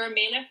if you're a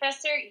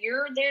manifestor,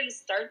 you're there to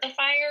start the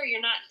fire.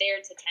 You're not there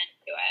to tend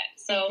to it.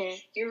 So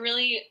you're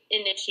really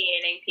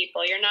initiating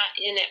people. You're not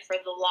in it for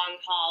the long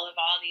haul of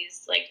all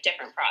these like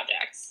different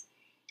projects.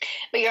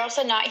 But you're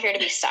also not here to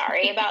be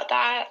sorry about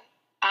that.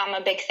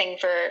 A big thing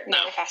for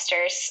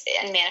manifestors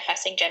and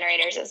manifesting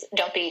generators is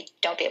don't be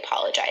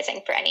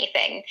apologizing for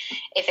anything.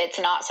 If it's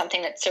not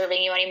something that's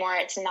serving you anymore,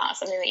 it's not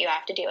something that you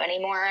have to do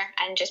anymore,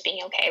 and just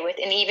being okay with.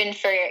 And even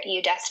for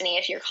you, Destiny,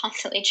 if you're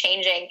constantly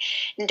changing,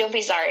 don't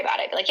be sorry about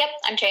it. Be like, yep,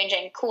 I'm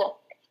changing. Cool.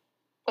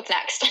 What's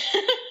next?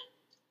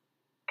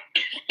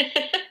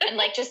 And and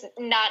like just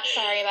not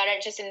sorry about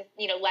it, just in,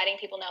 you know, letting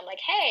people know I'm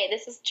like, hey,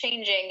 this is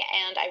changing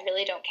and I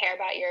really don't care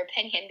about your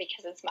opinion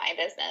because it's my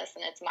business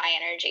and it's my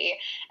energy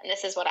and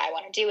this is what I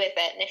want to do with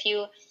it. And if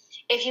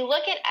you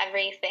look at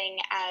everything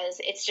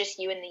as it's just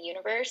you and the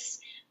universe,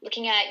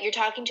 looking at, you're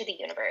talking to the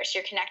universe,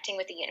 you're connecting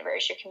with the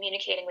universe, you're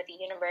communicating with the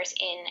universe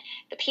in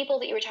the people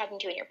that you were talking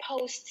to in your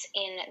posts,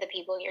 in the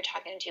people you're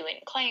talking to in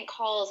client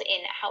calls,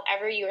 in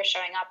however you are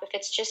showing up. If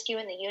it's just you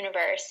and the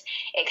universe,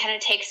 it kind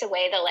of takes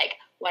away the like,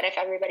 what if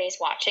everybody's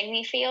watching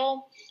me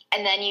feel?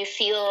 And then you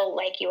feel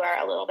like you are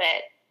a little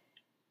bit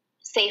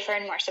safer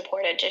and more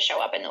supported to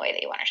show up in the way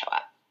that you want to show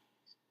up.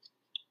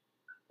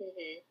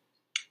 Mm-hmm.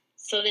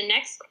 So the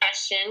next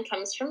question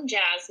comes from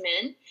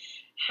Jasmine.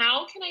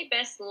 How can I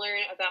best learn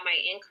about my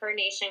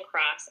incarnation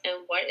cross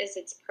and what is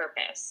its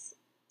purpose?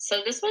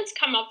 So this one's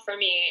come up for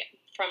me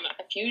from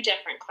a few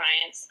different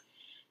clients.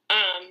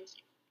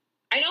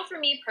 I know for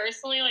me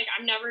personally, like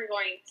I'm never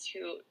going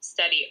to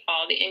study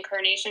all the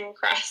incarnation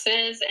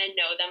crosses and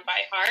know them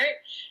by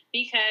heart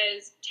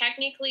because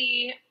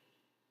technically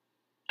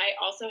I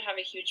also have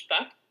a huge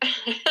book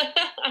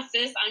of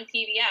this on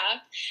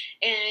PDF,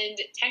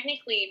 and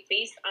technically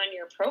based on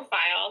your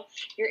profile,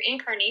 your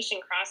incarnation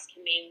cross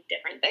can mean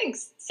different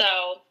things.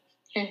 So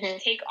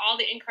take all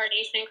the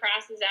incarnation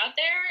crosses out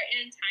there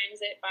and times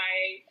it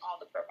by all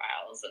the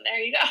profiles, and there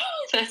you go.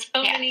 That's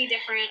so many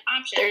different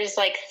options. There's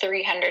like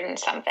 300 and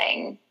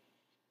something,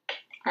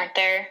 aren't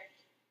there?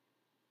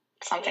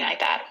 Something like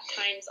that.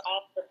 Times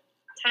all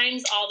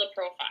the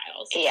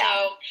profiles. Yeah.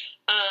 So,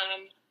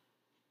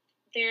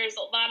 there's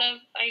a lot of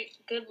like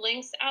good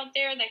links out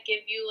there that give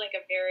you like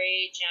a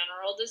very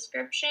general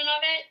description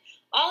of it.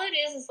 All it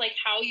is like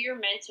how you're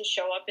meant to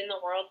show up in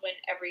the world when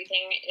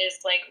everything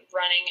is like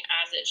running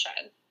as it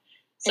should.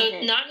 So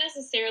it's not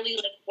necessarily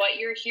like what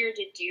you're here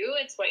to do,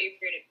 it's what you're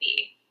here to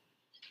be.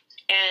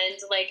 And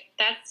like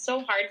that's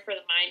so hard for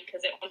the mind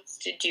because it wants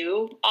to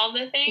do all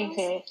the things.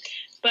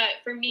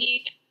 But for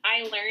me,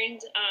 I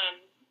learned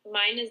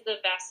mine is the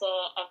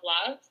vessel of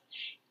love,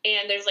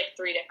 and there's like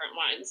 3 different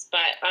ones,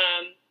 but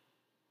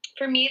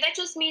for me, that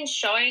just means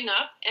showing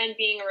up and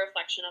being a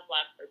reflection of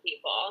love for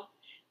people.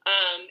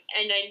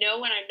 And I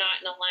know when I'm not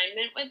in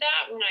alignment with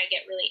that, when I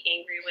get really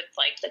angry with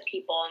like the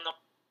people in the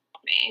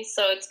me.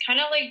 So it's kind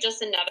of like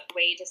just another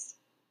way to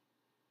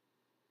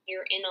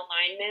you're in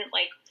alignment,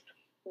 like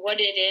what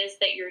it is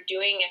that you're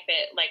doing if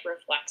it like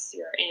reflects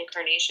your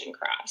incarnation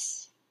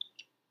cross.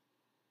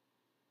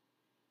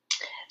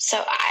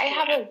 So I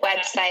have a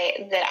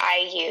website that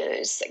I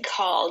use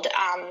called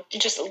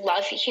just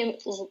Love Human.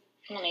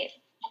 Let me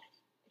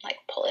like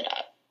pull it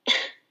up.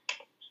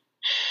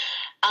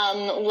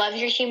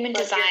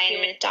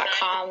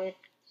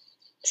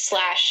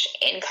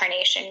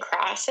 loveyourhumandesign.com/incarnation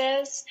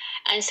crosses.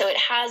 And so it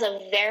has a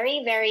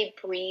very, very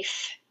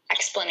brief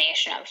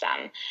explanation of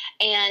them.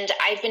 And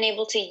I've been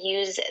able to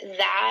use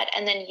that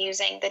and then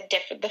using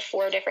the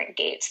 4 different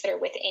gates that are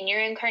within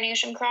your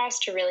incarnation cross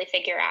to really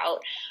figure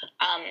out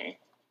kind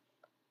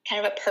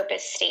of a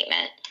purpose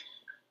statement.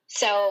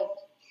 So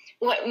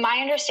what my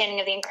understanding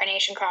of the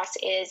incarnation cross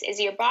is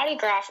your body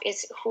graph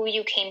is who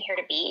you came here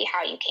to be,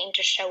 how you came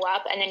to show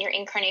up, and then your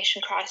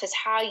incarnation cross is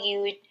how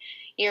your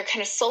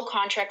kind of soul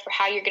contract for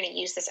how you're going to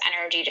use this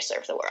energy to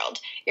serve the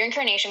world. Your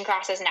incarnation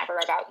cross is never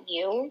about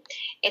you.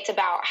 It's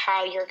about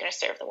how you're going to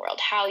serve the world,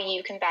 how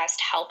you can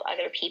best help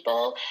other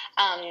people.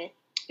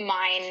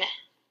 Mine,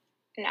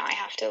 now I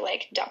have to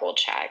like double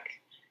check,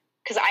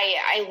 because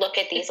I look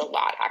at these a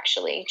lot,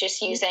 actually,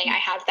 just using, I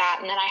have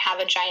that, and then I have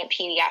a giant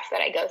PDF that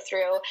I go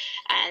through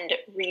and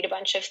read a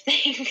bunch of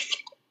things.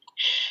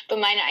 But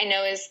mine I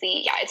know is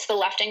it's the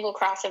left angle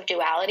cross of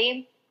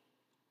duality.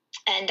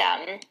 And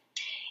I'm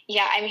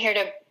here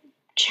to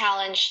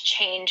challenge,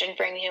 change, and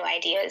bring new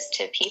ideas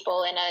to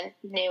people in a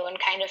new and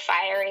kind of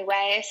fiery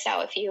way.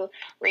 So if you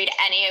read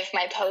any of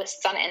my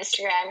posts on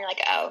Instagram, you're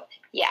like, oh,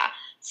 yeah.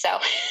 So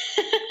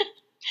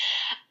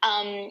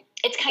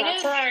it's kind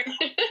That's hard.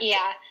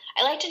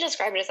 I like to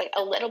describe it as like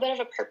a little bit of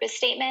a purpose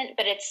statement,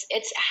 but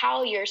it's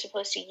how you're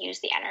supposed to use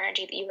the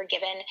energy that you were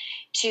given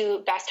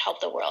to best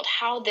help the world,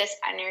 how this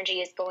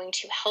energy is going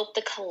to help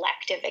the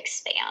collective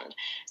expand.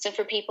 So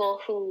for people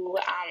who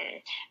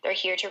they're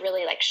here to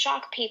really like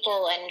shock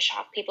people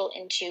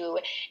into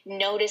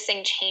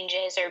noticing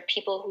changes, or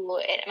people who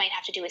it might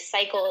have to do with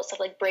cycles of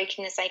like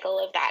breaking the cycle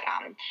of that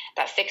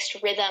fixed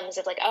rhythms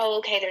of like, oh,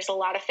 okay, there's a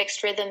lot of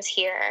fixed rhythms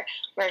here.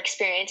 We're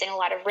experiencing a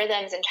lot of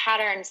rhythms and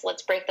patterns.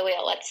 Let's break the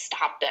wheel. Let's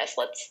stop this.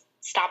 Let's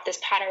stop this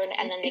pattern.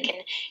 And then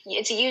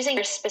it's using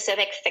your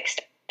specific fixed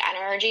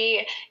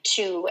energy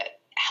to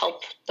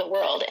help the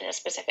world in a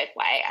specific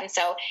way. And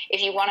so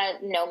if you want to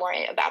know more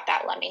about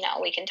that, let me know.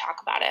 We can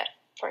talk about it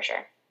for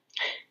sure.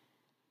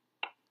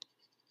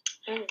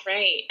 All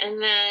right. And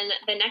then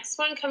the next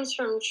one comes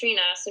from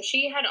Trina. So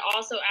she had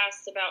also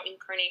asked about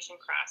incarnation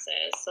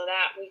crosses. So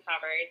that we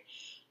covered.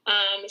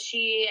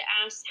 She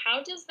asked,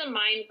 how does the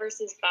mind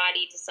versus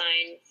body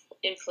design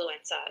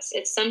influence us?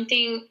 Is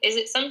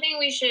it something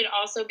we should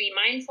also be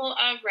mindful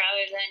of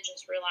rather than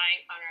just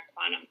relying on our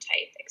quantum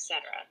type,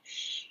 etc.?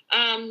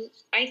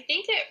 I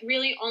think it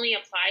really only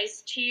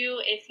applies to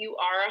you if you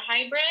are a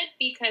hybrid,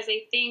 because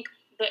I think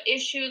the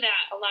issue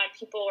that a lot of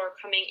people are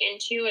coming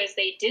into is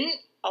they didn't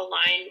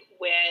align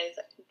with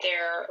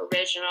their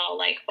original,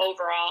 like,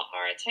 overall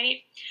aura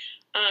type.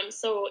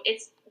 So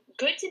it's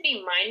good to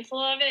be mindful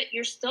of it.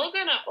 You're still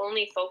going to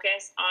only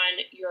focus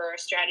on your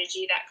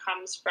strategy that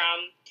comes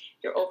from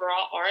your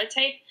overall aura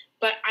type.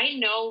 But I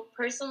know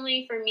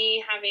personally, for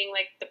me, having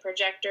like the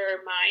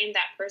projector mind,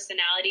 that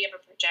personality of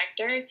a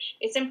projector,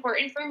 it's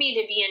important for me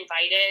to be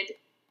invited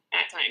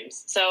at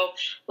times. So,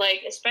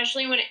 like,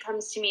 especially when it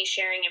comes to me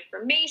sharing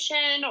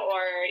information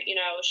or, you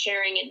know,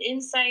 sharing an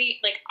insight,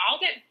 like, I'll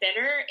get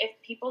bitter if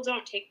people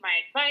don't take my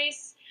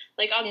advice.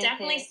 Like, I'll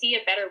definitely see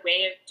a better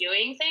way of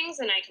doing things,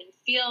 and I can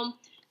feel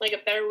like a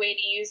better way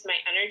to use my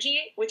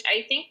energy, which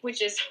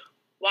is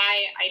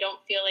why I don't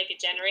feel like a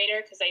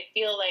generator, because I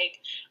feel like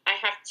I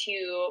have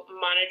to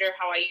monitor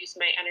how I use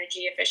my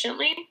energy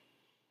efficiently.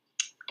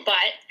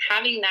 But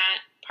having that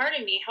part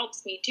of me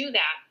helps me do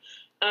that.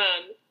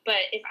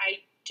 But if I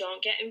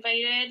don't get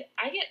invited,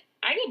 I get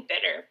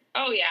bitter.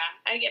 Oh yeah,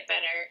 I get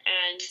bitter,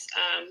 and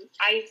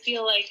I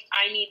feel like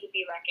I need to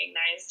be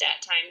recognized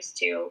at times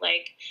too.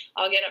 Like,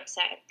 I'll get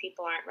upset if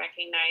people aren't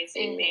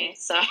recognizing me.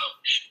 So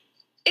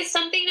it's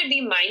something to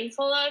be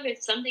mindful of.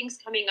 If something's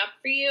coming up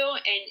for you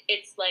and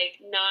it's like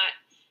not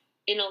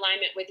in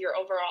alignment with your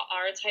overall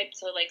aura type,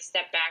 to like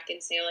step back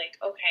and say like,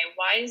 okay,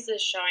 why is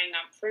this showing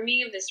up for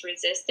me, this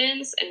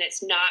resistance? And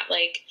it's not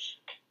like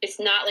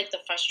the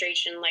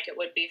frustration like it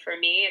would be for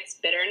me. It's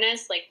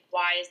bitterness. Like,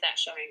 why is that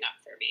showing up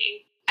for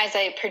me? As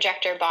a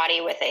projector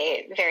body with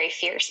a very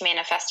fierce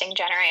manifesting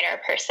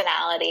generator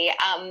personality,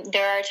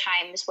 there are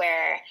times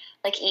where,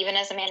 like, even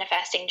as a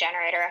manifesting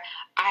generator,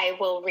 I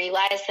will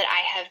realize that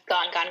I have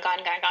gone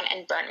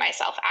and burnt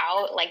myself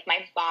out. Like, my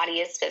body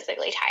is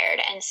physically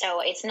tired. And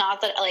so it's not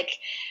that, like,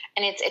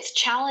 and it's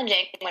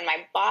challenging when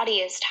my body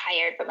is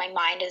tired, but my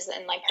mind is,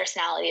 and my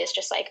personality is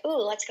just like,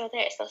 ooh, let's go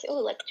this.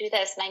 Ooh, let's do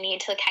this. And I need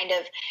to kind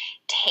of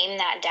tame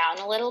that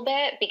down a little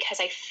bit because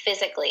I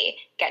physically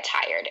get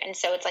tired. And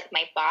so it's like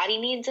my body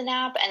needs a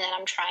nap, and then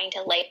I'm trying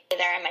to lay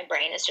there and my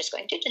brain is just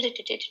going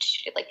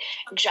like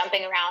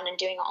jumping around and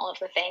doing all of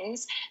the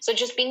things. So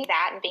just being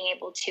that and being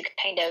able to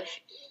kind of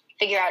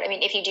figure out, I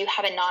mean, if you do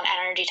have a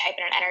non-energy type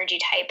and an energy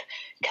type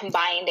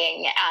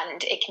combining,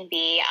 and it can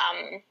be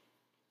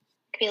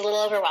a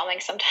little overwhelming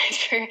sometimes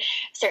for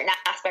certain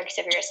aspects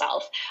of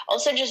yourself.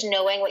 Also, just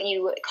knowing what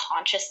you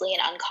consciously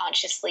and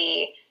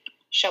unconsciously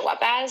show up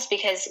as,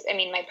 because, I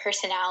mean, my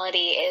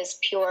personality is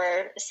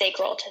pure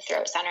sacral to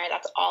throat center.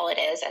 That's all it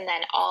is. And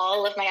then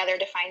all of my other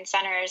defined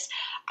centers,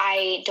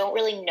 I don't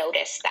really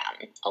notice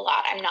them a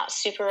lot. I'm not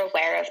super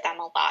aware of them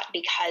a lot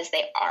because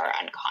they are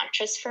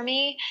unconscious for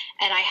me.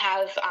 And I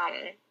have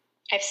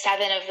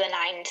 7 of the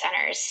 9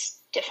 centers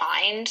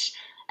defined.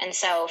 And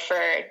so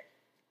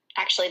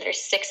actually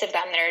there's 6 of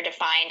them that are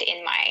defined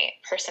in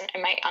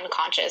my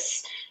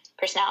unconscious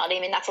personality. I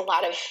mean, that's a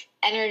lot of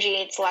energy.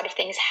 It's a lot of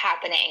things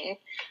happening.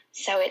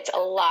 So it's a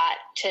lot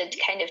to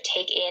kind of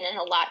take in, and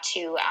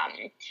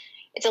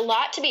it's a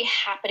lot to be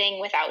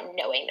happening without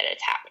knowing that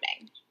it's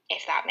happening,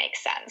 if that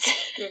makes sense.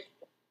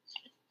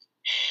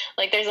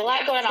 Like, there's a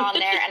lot going on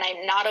there, and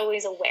I'm not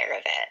always aware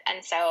of it.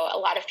 And so a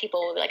lot of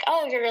people will be like,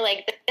 oh, you're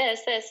like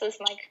this. I'm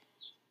like,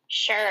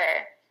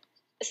 sure.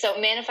 So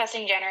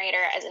manifesting generator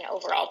as an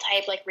overall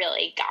type, like,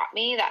 really got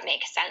me. That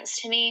makes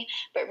sense to me.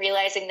 But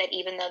realizing that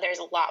even though there's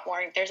a lot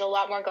more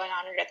going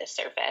on under the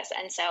surface.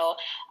 And so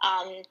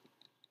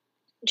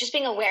just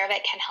being aware of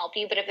it can help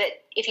you. But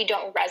if you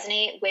don't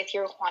resonate with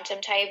your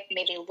quantum type,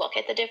 maybe look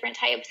at the different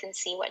types and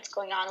see what's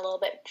going on a little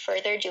bit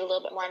further, do a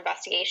little bit more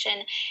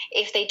investigation.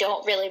 If they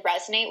don't really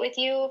resonate with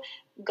you,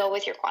 go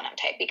with your quantum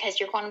type, because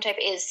your quantum type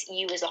is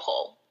you as a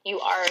whole.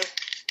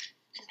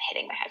 I'm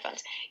hitting my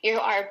headphones. You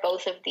are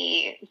both of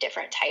the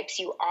different types.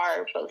 You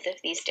are both of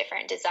these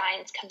different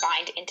designs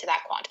combined into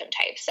that quantum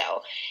type.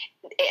 So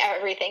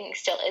everything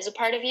still is a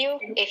part of you.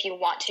 If you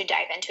want to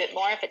dive into it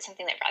more, if it's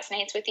something that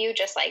resonates with you,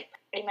 just like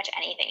pretty much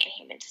anything in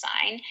human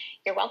design,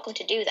 you're welcome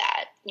to do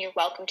that. You're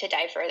welcome to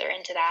dive further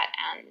into that,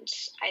 and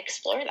I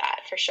explore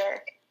that for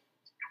sure.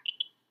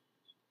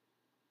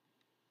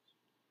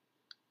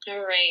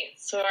 All right,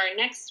 so our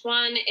next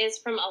one is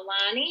from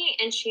Alani,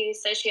 and she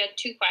says she had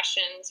 2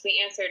 questions.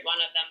 We answered one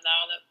of them,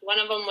 though. One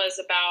of them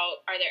was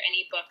about, are there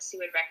any books you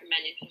would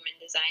recommend in human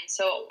design?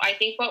 So I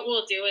think what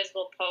we'll do is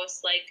we'll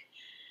post, like,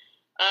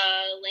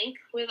 a link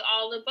with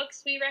all the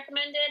books we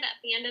recommended at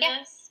the end of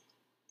this,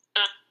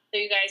 so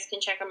you guys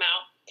can check them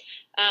out.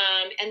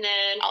 And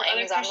then our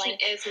other question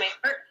is my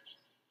heart.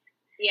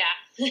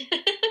 Yeah,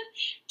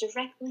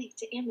 direct link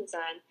to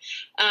Amazon.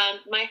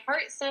 My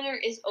heart center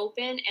is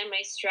open, and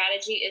my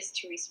strategy is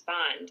to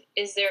respond.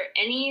 Is there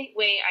any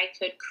way I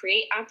could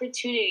create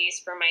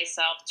opportunities for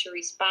myself to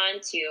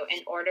respond to in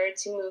order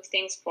to move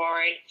things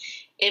forward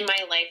in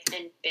my life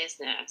and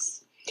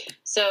business?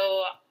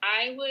 So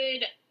I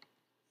would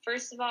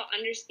first of all,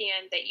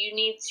 understand that you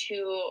need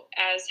to,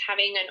 as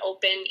having an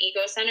open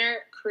ego center,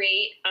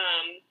 create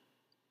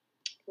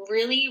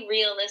really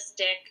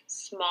realistic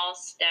small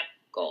step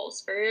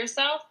goals for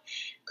yourself.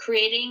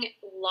 Creating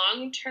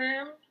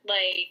long-term,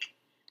 like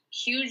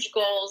huge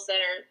goals that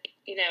are,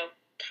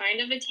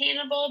 kind of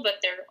attainable, but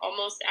they're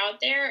almost out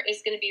there,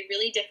 is going to be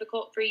really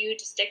difficult for you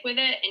to stick with it,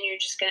 and you're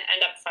just going to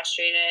end up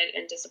frustrated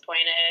and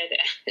disappointed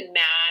and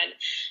mad,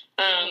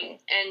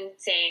 and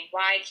saying,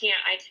 why can't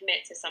I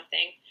commit to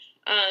something?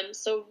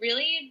 So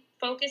really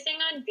focusing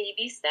on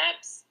baby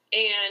steps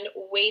and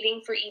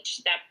waiting for each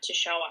step to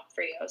show up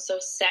for you. So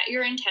set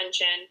your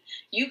intention.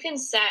 You can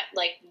set,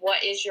 like,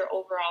 what is your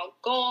overall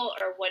goal,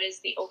 or what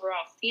is the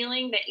overall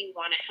feeling that you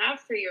want to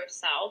have for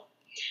yourself,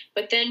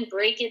 but then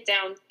break it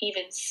down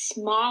even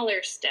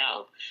smaller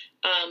still,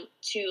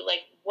 to,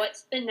 like,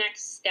 what's the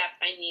next step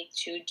I need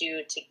to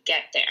do to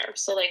get there.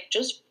 So, like,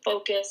 just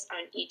focus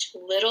on each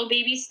little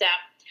baby step,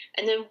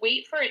 and then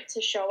wait for it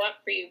to show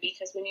up for you,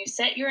 because when you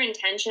set your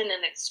intention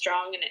and it's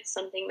strong and it's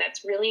something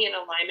that's really in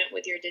alignment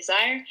with your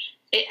desire,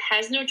 it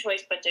has no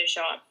choice but to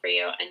show up for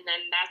you, and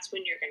then that's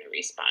when you're going to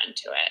respond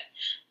to it.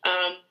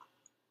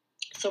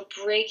 So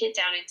break it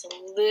down into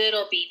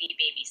little baby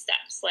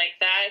steps. Like,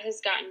 that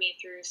has gotten me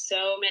through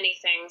so many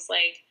things,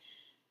 like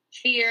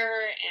fear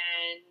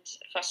and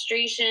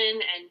frustration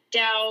and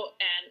doubt,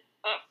 and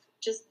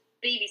just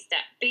baby step.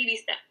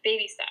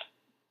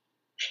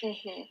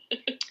 Mm-hmm.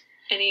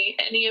 Any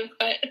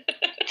input?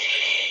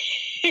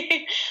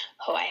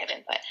 Oh, I have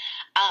input.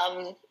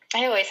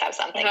 I always have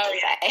something to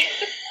say.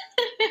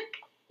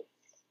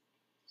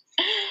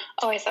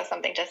 Always have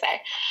something to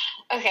say.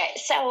 Okay,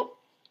 so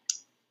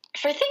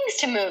for things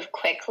to move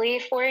quickly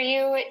for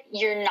you,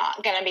 you're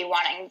not going to be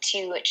wanting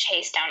to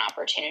chase down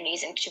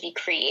opportunities and to be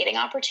creating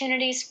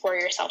opportunities for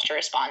yourself to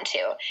respond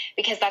to,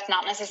 because that's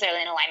not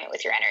necessarily in alignment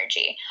with your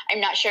energy.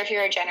 I'm not sure if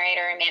you're a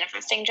generator or a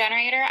manifesting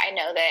generator. I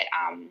know that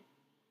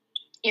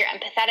you're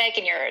empathetic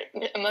and your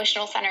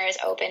emotional center is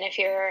open if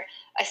you're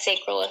a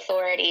sacral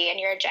authority and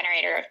you're a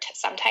generator of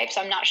some type.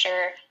 So I'm not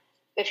sure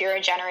if you're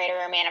a generator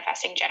or a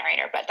manifesting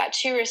generator, but that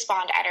to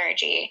respond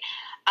energy,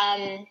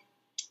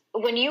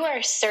 when you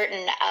are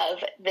certain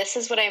of this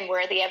is what I'm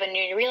worthy of, and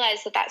you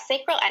realize that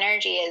sacral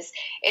energy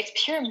it's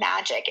pure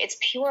magic. It's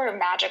pure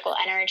magical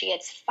energy.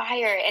 It's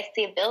fire. It's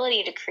the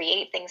ability to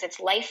create things. It's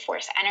life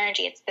force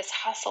energy. It's this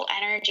hustle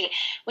energy.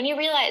 When you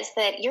realize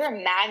that you're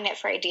a magnet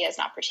for ideas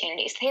and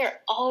opportunities, they are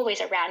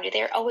always around you.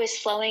 They're always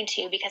flowing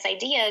to you, because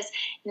ideas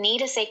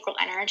need a sacral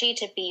energy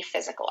to be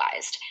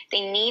physicalized.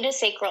 They need a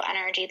sacral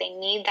energy. They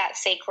need that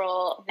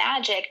sacral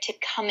magic to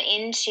come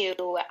into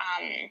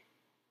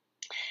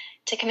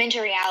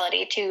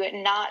reality, to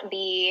not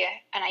be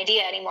an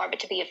idea anymore, but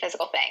to be a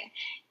physical thing.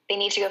 They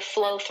need to go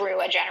flow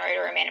through a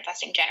generator or a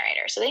manifesting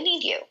generator. So they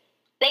need you.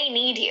 They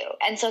need you.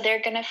 And so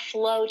they're going to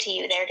flow to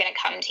you. They're going to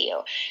come to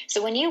you.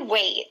 So when you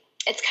wait,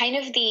 it's kind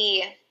of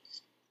the,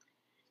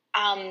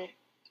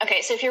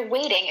 okay, so if you're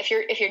waiting, if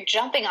you're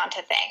jumping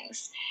onto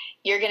things,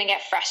 you're going to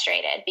get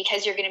frustrated,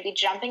 because you're going to be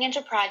jumping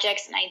into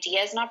projects and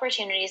ideas and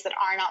opportunities that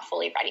are not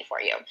fully ready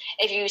for you.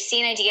 If you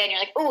see an idea and you're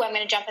like, oh, I'm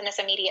going to jump in this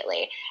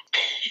immediately.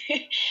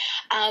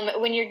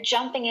 When you're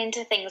jumping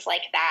into things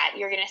like that,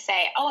 you're going to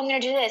say, oh, I'm going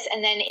to do this,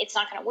 and then it's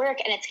not going to work,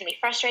 and it's going to be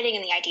frustrating,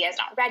 and the idea is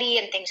not ready,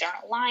 and things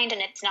aren't aligned,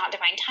 and it's not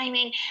divine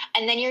timing,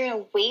 and then you're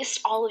going to waste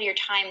all of your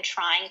time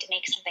trying to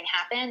make something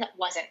happen that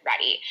wasn't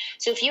ready.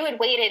 So if you had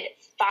waited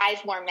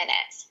 5 more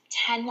minutes,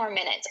 10 more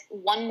minutes,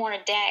 1 more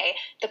day,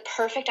 the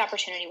perfect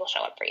opportunity will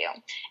show up for you.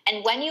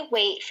 And when you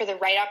wait for the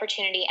right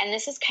opportunity, and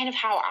this is kind of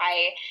how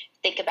I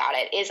think about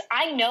it, is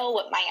I know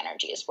what my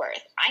energy is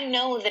worth. I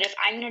know that if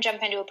I'm going to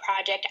jump into a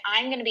project,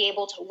 I'm going to be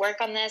able to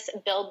work on this,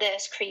 build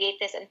this, create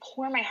this, and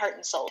pour my heart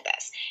and soul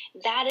this.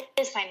 That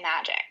is my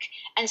magic.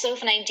 And so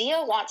if an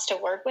idea wants to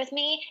work with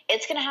me,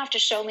 it's going to have to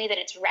show me that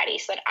it's ready,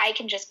 so that I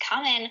can just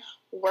come in,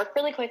 work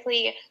really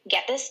quickly,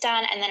 get this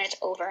done, and then it's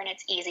over, and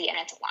it's easy, and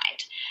it's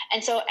aligned.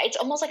 And so it's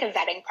almost like a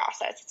vetting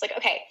process. It's like,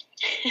 okay,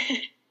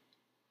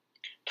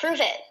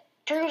 prove it.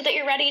 Prove that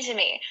you're ready to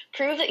me.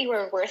 Prove that you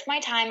are worth my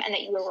time and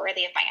that you are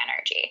worthy of my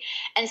energy.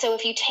 And so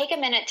if you take a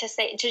minute to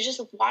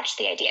just watch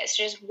the ideas,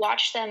 to just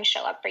watch them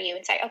show up for you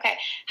and say, okay,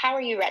 how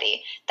are you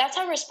ready? That's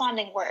how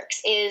responding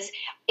works, is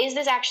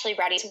this actually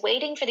ready? It's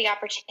waiting for the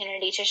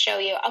opportunity to show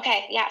you,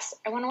 okay, yes,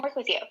 I want to work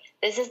with you.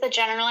 This is the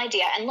general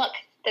idea. And look,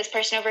 this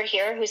person over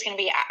here who's going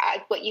to be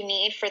what you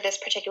need for this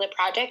particular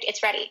project,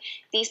 it's ready.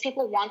 These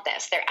people want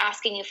this. They're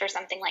asking you for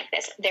something like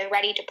this. They're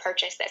ready to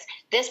purchase this.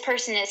 This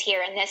person is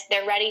here, and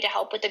they're ready to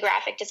help with the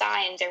graphic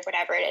designs or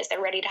whatever it is.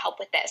 They're ready to help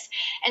with this.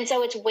 And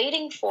so it's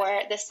waiting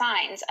for the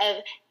signs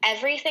of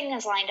everything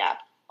is lined up.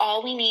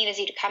 All we need is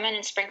you to come in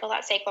and sprinkle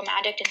that sacral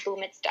magic, and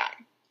boom, it's done.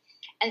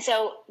 And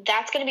so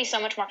that's going to be so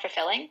much more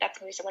fulfilling. That's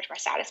going to be so much more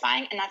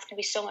satisfying. And that's going to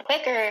be so much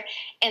quicker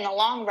in the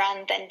long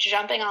run than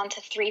jumping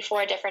onto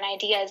 3-4 different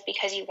ideas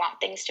because you want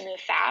things to move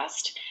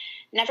fast.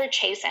 never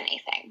chase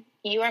anything.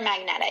 You are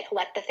magnetic.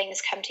 Let the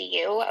things come to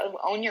you.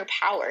 Own your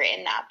power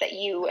in that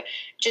you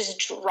just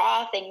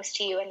draw things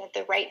to you, and that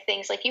the right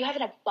things, like, you have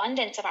an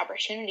abundance of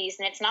opportunities,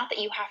 and it's not that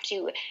you have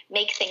to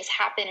make things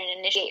happen and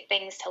initiate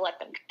things to let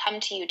them come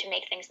to you to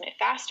make things move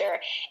faster.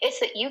 It's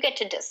that you get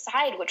to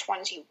decide which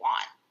ones you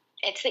want.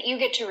 It's that you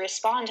get to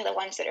respond to the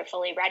ones that are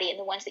fully ready and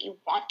the ones that you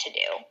want to do.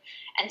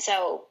 And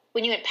so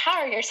when you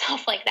empower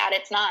yourself like that,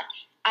 it's not,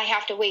 I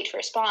have to wait to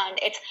respond.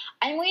 It's,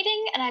 I'm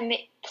waiting and I'm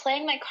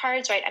playing my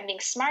cards right. I'm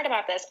being smart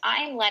about this.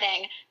 I'm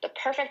letting the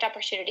perfect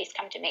opportunities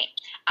come to me.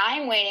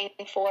 I'm waiting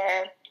for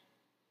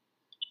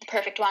the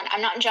perfect one.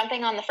 I'm not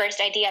jumping on the first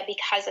idea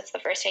because it's the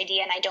first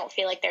idea and I don't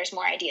feel like there's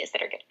more ideas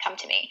that are going to come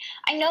to me.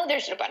 I know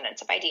there's an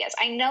abundance of ideas.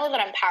 I know that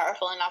I'm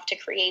powerful enough to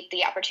create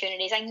the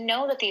opportunities. I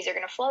know that these are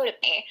going to flow to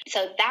me.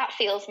 So that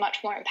feels much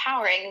more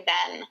empowering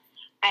than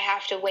I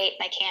have to wait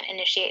and I can't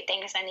initiate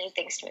things. I need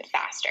things to move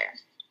faster.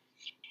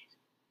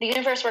 The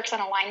universe works on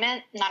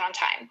alignment, not on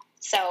time.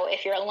 So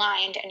if you're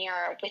aligned and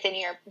you're within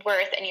your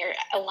worth and you're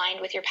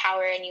aligned with your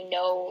power and you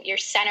know you're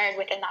centered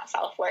within that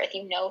self-worth,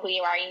 you know who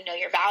you are, you know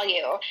your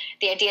value,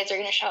 the ideas are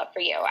going to show up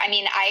for you. I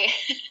mean, I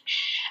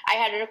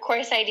had a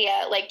course idea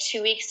like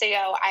 2 weeks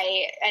ago.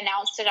 I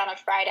announced it on a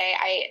Friday.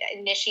 I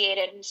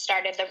initiated and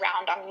started the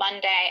round on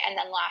Monday, and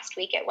then last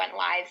week it went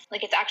live.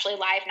 Like, it's actually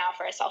live now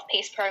for a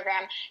self-paced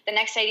program. The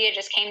next idea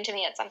just came to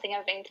me. It's something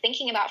I've been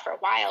thinking about for a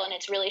while, and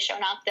it's really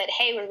shown up that,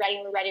 hey, we're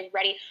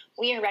ready.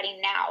 We are ready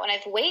now. And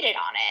I've waited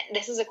on it.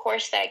 This is a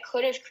course that I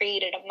could have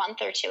created a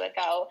month or two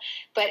ago,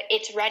 but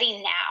it's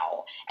ready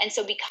now. And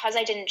so because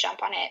I didn't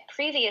jump on it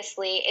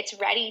previously, it's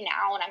ready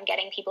now. And I'm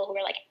getting people who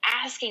are like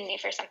asking me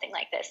for something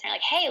like this. And they're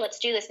like, hey, let's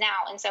do this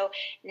now. And so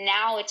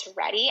now it's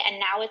ready, and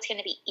now it's going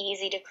to be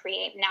easy to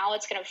create. Now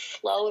it's going to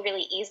flow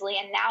really easily.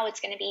 And now it's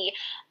going to be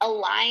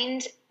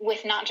aligned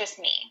with not just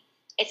me.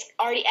 It's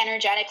already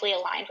energetically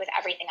aligned with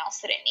everything else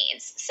that it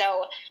needs.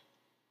 So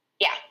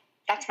yeah,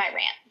 that's my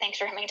rant. Thanks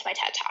for coming to my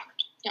TED Talk.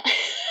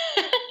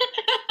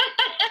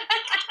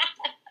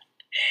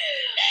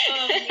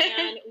 Oh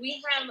man,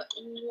 we have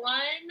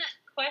one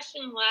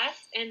question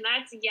left, and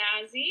that's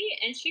Yazzie,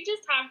 and she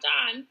just hopped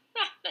on.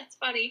 That's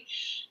funny.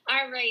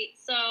 All right,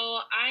 so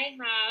I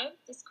have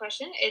this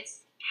question.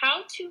 It's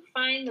how to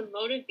find the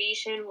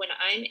motivation when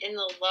I'm in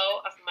the low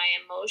of my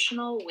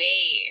emotional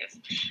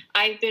wave.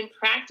 I've been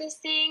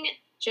practicing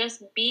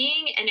just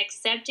being and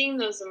accepting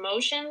those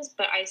emotions,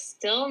 but I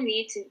still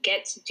need to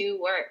get to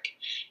do work.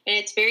 And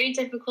it's very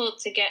difficult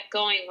to get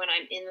going when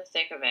I'm in the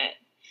thick of it.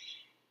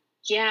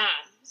 Yeah,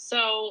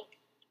 so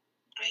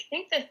I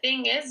think the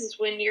thing is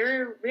when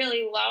you're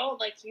really low,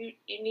 like you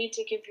need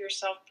to give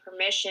yourself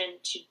permission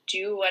to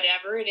do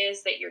whatever it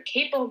is that you're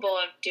capable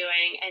of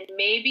doing, and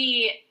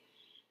maybe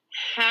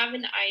have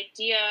an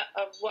idea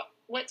of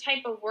what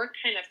type of work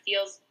kind of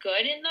feels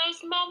good in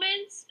those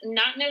moments,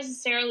 not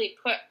necessarily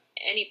put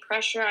any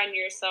pressure on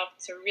yourself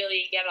to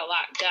really get a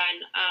lot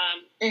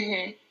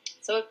done.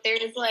 So if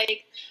there's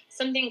like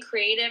something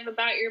creative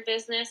about your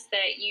business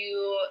that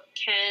you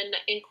can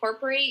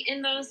incorporate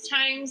in those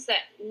times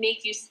that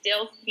make you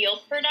still feel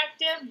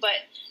productive but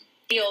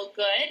feel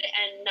good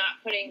and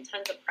not putting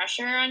tons of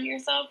pressure on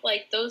yourself,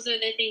 like those are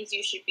the things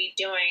you should be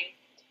doing.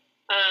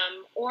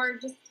 Or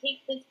just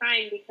take the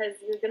time, because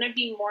you're going to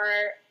be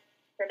more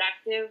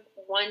productive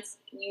once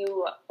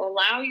you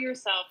allow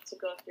yourself to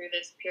go through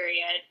this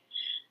period.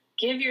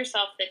 Give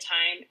yourself the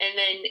time, and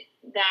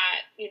then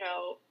that,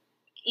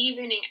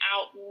 evening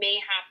out may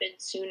happen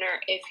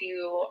sooner if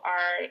you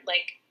are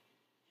like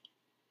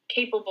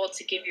capable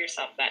to give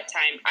yourself that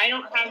time. I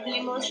don't have the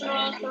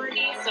emotional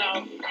authority, so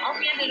I'll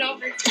hand it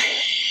over to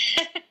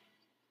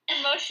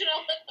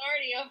emotional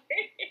authority over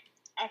here.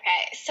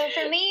 Okay, so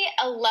for me,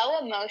 a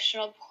low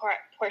emotional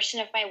portion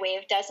of my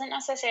wave doesn't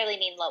necessarily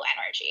mean low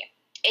energy.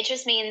 It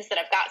just means that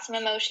I've got some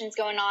emotions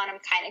going on. I'm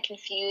kind of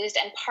confused,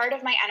 and part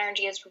of my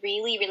energy is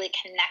really, really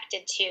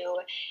connected to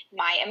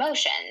my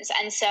emotions.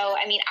 And so,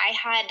 I mean, I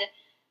had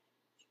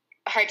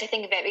hard to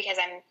think of it because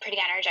I'm pretty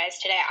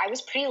energized today. I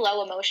was pretty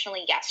low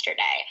emotionally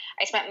yesterday.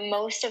 I spent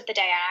most of the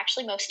day,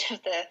 actually most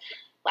of the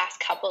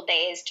last couple of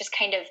days, just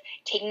kind of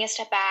taking a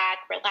step back,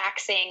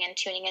 relaxing, and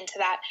tuning into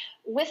that.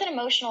 With an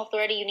emotional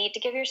authority, you need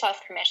to give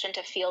yourself permission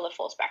to feel the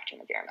full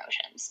spectrum of your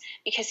emotions.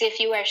 Because if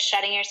you are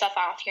shutting yourself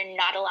off, you're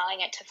not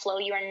allowing it to flow.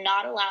 You are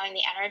not allowing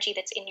the energy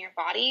that's in your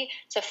body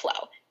to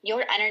flow.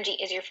 Your energy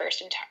is your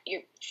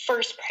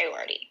first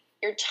priority.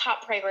 Your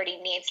top priority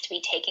needs to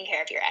be taking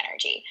care of your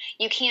energy.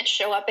 You can't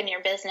show up in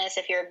your business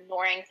if you're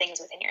ignoring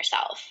things within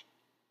yourself.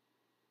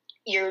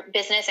 Your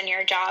business and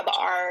your job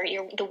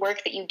the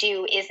work that you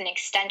do is an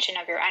extension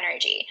of your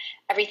energy.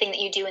 Everything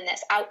that you do in the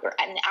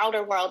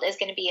outer world is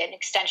going to be an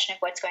extension of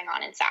what's going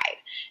on inside.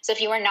 So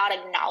if you are not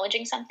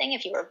acknowledging something,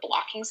 if you are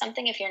blocking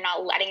something, if you're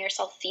not letting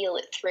yourself feel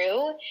it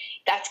through,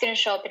 that's going to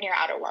show up in your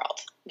outer world.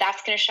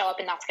 That's going to show up,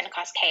 and that's going to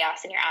cause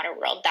chaos in your outer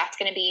world. That's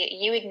going to be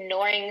you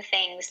ignoring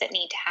things that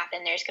need to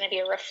happen. There's going to be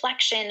a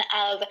reflection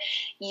of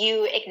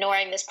you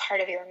ignoring this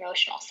part of your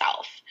emotional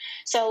self.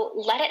 So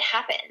let it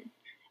happen.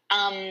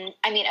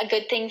 A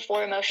good thing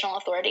for emotional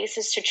authorities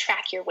is to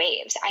track your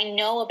waves. I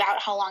know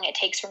about how long it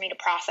takes for me to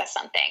process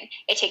something.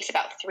 It takes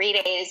about 3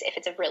 days if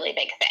it's a really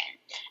big thing.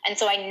 And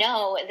so I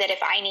know that if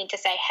I need to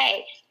say,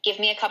 hey, give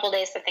me a couple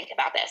days to think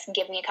about this,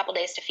 give me a couple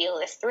days to feel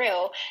this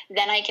through,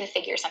 then I can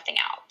figure something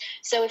out.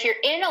 So if you're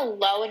in a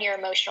low in your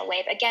emotional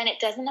wave, again, it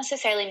doesn't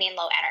necessarily mean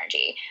low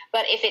energy,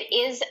 but if it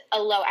is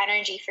a low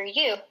energy for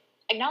you,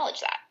 acknowledge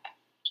that.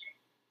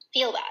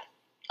 Feel that.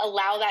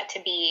 Allow that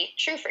to be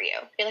true for you.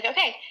 Be like,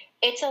 okay,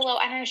 it's a low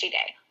energy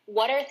day.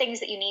 What are things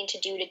that you need to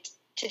do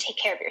to take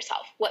care of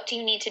yourself? What do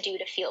you need to do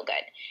to feel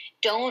good?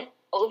 Don't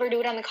overdo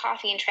it on the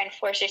coffee and try and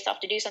force yourself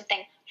to do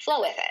something.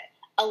 Flow with it.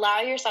 Allow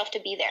yourself to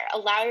be there.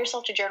 Allow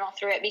yourself to journal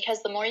through it,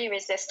 because the more you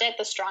resist it,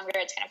 the stronger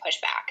it's going to push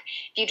back.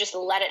 If you just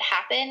let it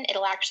happen,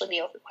 it'll actually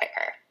be over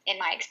quicker, in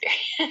my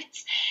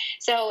experience.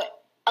 So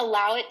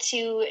allow it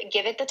to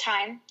give it the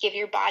time, give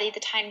your body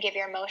the time, give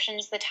your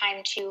emotions the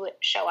time to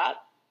show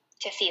up,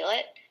 to feel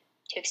it,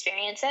 to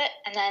experience it,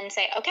 and then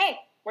say, okay,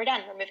 we're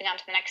done. We're moving on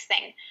to the next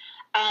thing.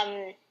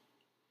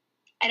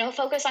 I don't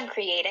focus on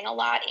creating a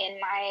lot in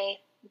my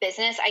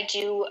business. I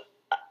do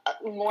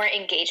more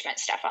engagement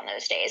stuff on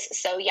those days.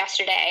 So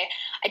yesterday,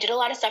 I did a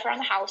lot of stuff around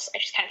the house. I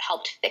just kind of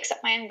helped fix up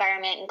my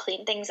environment and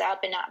clean things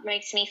up, and that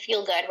makes me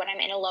feel good when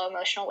I'm in a low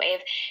emotional wave.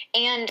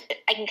 And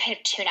I can kind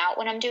of tune out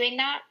when I'm doing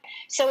that.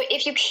 So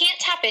if you can't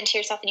tap into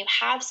yourself and you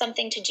have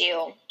something to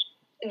do,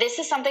 this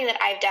is something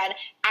that I've done.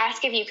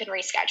 Ask if you can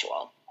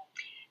reschedule.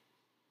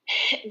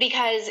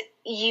 Because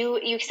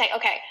you say,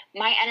 okay,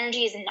 my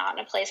energy is not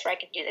in a place where I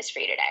can do this for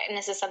you today. And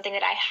this is something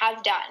that I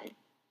have done.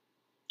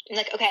 I'm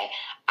like, okay,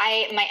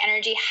 my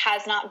energy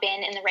has not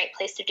been in the right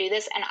place to do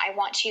this, and I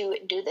want to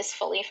do this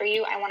fully for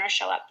you. I want to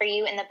show up for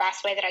you in the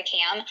best way that I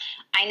can.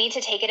 I need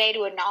to take a day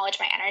to acknowledge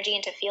my energy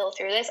and to feel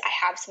through this. I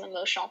have some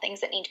emotional things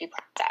that need to be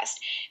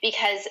processed,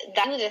 because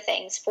that's one of the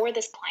things for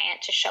this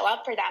client, to show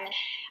up for them. And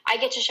I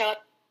get to show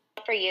up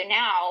for you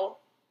now,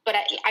 but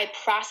I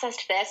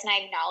processed this and I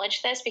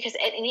acknowledge this, because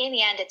in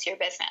the end, it's your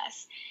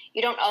business.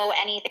 You don't owe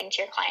anything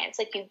to your clients.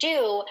 Like, you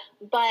do,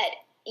 but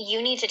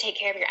you need to take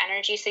care of your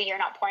energy so you're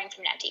not pouring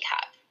from an empty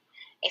cup,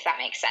 if that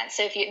makes sense.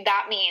 So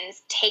that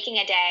means taking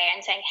a day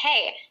and saying,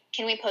 hey,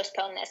 can we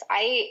postpone this?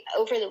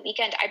 Over the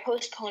weekend, I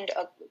postponed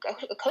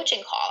a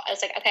coaching call. I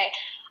was like, okay,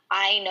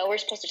 I know we're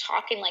supposed to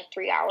talk in like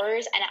 3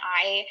 hours, and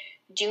I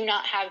do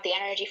not have the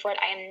energy for it.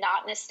 I am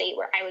not in a state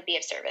where I would be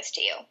of service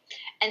to you.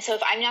 And so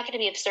if I'm not going to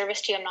be of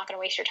service to you, I'm not going to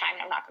waste your time,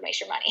 and I'm not going to waste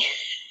your money.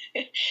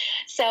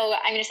 So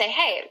I'm going to say,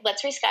 hey,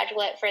 let's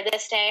reschedule it for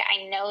this day.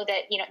 I know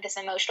that, this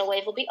emotional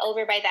wave will be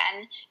over by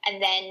then,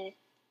 and then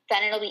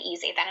it'll be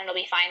easy. Then it'll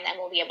be fine. Then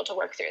we'll be able to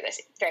work through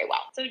this very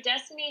well. So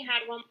Destiny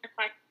had one more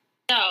question.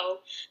 So,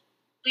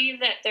 I believe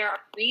that there are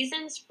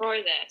reasons for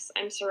this.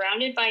 I'm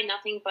surrounded by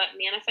nothing but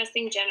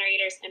manifesting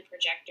generators and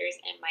projectors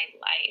in my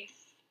life.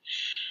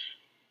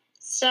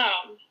 So,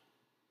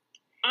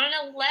 on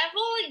a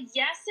level,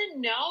 yes and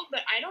no,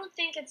 but I don't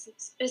think it's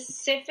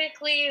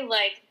specifically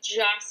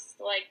just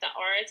the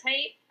aura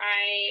type.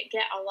 I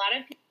get a lot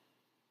of people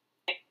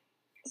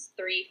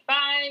 3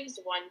 5s,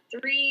 1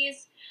 3s,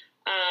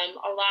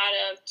 a lot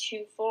of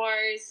 2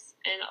 4s,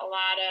 and a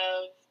lot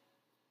of,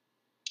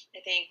 I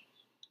think,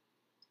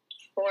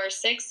 4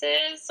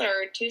 6s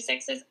or 2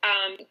 6s.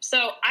 So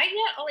I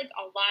get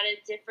a lot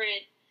of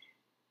different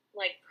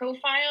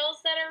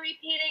profiles that are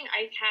repeating.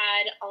 I've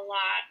had a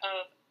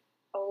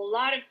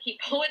lot of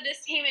people with the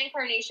same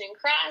incarnation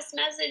cross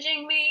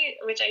messaging me,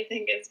 which I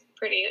think is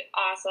pretty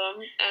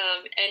awesome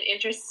and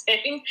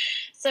interesting.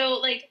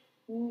 So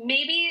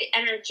maybe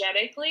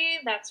energetically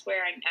that's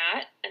where I'm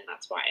at, and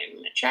that's why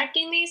I'm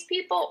attracting these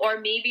people, or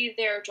maybe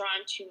they're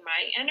drawn to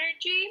my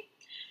energy.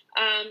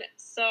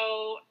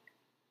 So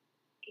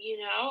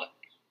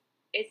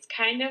it's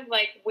kind of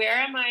where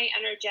am I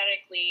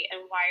energetically,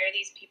 and why are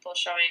these people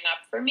showing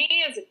up for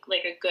me is a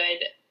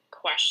good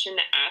question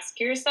to ask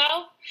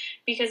yourself,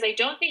 because I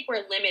don't think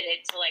we're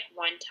limited to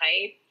one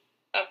type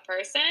of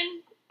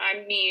person.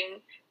 I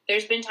mean,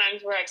 there's been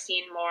times where I've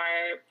seen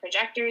more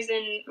projectors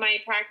in my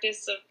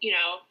practice of,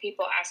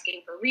 people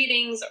asking for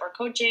readings or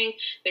coaching.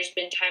 There's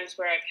been times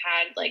where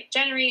I've had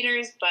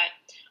generators, but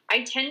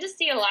I tend to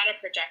see a lot of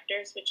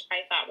projectors, which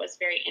I thought was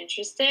very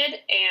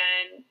interested.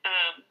 And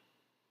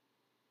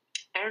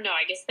I don't know,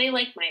 I guess they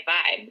like my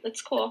vibe.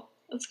 That's cool.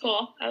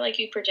 I like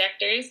you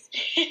projectors.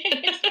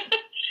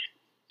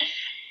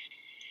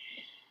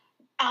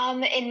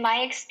 In my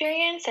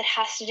experience, it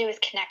has to do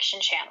with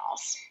connection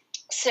channels.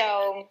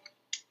 So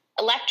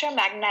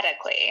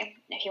electromagnetically,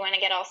 if you want to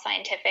get all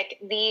scientific,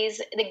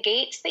 the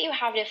gates that you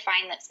have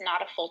defined, that's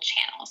not a full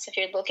channel. So if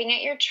you're looking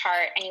at your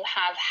chart and you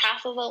have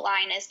half of a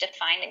line is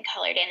defined and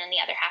colored in and the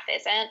other half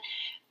isn't,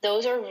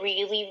 those are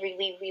really,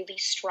 really, really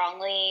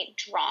strongly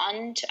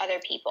drawn to other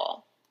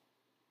people.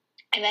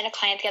 I met a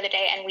client the other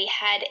day, and we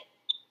had,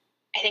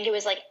 I think it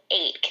was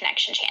 8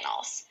 connection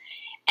channels.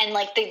 And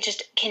they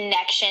just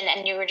connection,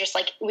 and you were just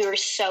we were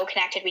so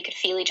connected, we could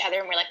feel each other,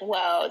 and we're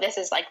whoa, this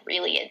is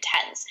really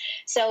intense.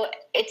 So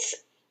it's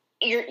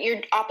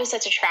your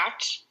opposites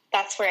attract.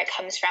 that's where it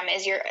comes from,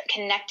 is you're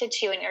connected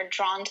to and you're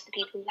drawn to the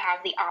people who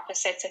have the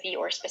opposites of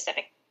your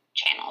specific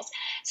channels.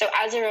 So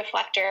as a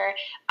reflector,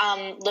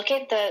 look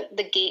at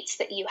the gates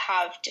that you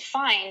have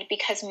defined,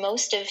 because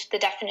most of the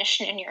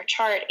definition in your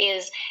chart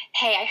is,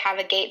 hey, I have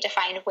a gate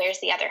defined, where's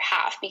the other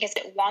half? Because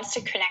it wants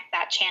to connect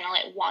that channel.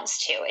 It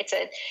wants to. It's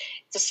a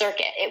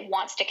circuit. It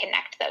wants to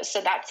connect those. So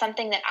that's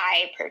something that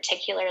I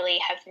particularly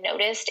have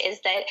noticed,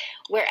 is that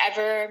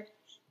wherever,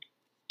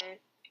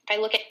 if I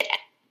look at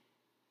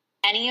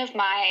any of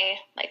my,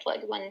 like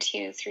 1,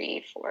 2,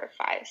 3, 4,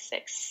 5,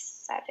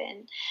 6,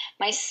 7,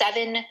 my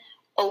 7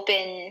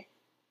 open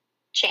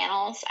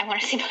channels. I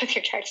want to see both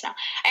your charts now.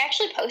 I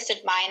actually posted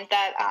mine,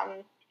 that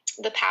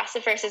the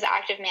passive versus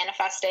active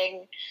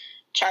manifesting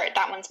chart.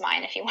 That one's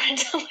mine if you wanted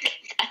to look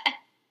at that.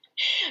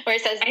 Where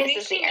it says this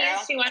is the arrow.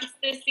 She wants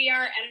to see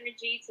our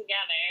energy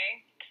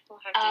together. We'll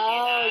have to do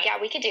that.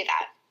 Yeah, we could do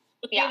that.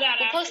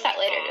 We'll post that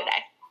later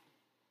today.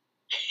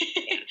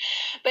 Yeah.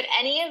 But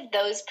any of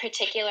those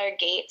particular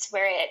gates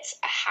where it's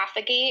a half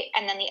a gate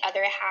and then the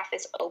other half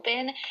is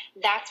open,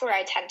 that's where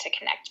I tend to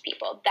connect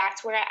people.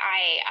 That's where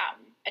I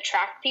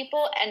attract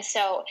people. And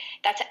so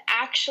that's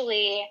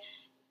actually,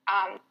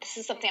 this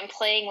is something I'm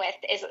playing with,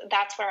 is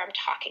that's where I'm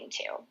talking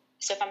to.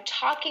 So if I'm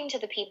talking to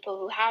the people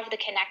who have the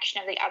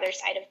connection of the other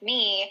side of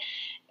me,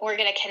 we're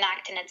going to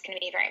connect, and it's going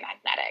to be very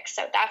magnetic.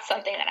 So that's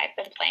something that I've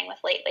been playing with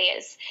lately,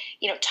 is,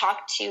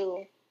 talk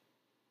to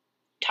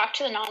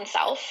the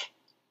non-self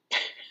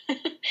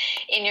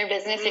in your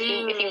business. If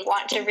you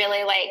want to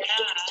really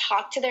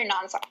talk to their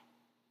non-self,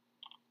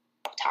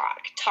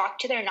 talk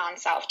to their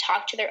non-self,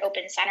 talk to their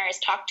open centers,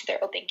 talk to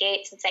their open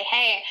gates, and say,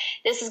 hey,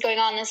 this is going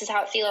on. This is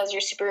how it feels.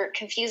 You're super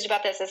confused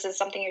about this. This is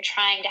something you're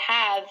trying to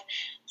have.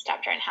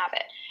 Stop trying to have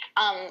it.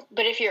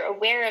 But if you're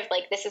aware of,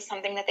 this is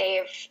something that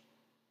I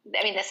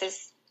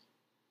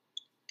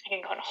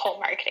can go on a whole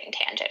marketing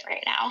tangent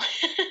right now.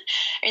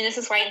 This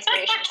is why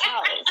inspiration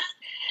sells.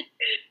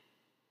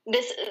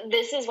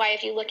 This is why,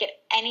 if you look at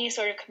any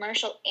sort of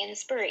commercial,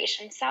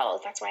 inspiration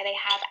sells. That's why they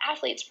have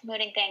athletes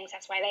promoting things.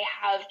 That's why they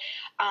have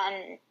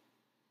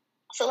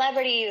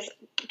celebrities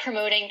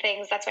promoting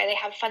things. That's why they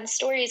have fun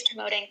stories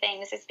promoting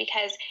things. It's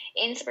because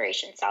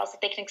inspiration sells.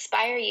 That they can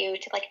inspire you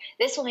to,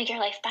 this will make your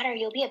life better.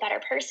 You'll be a better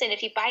person.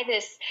 If you buy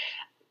this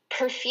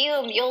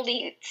perfume, you'll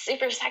be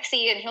super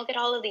sexy and you'll get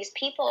all of these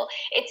people.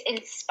 It's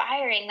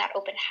inspiring that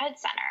open head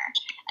center.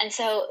 And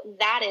so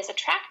that is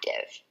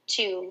attractive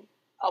to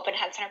open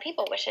head center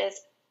people, which is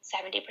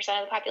 70%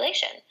 of the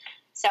population.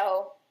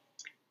 So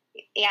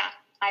yeah,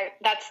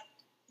 that's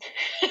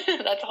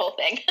the whole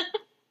thing.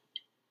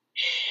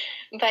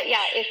 But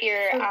yeah, if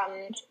you're,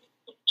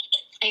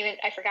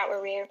 I forgot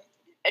where we were,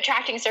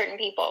 attracting certain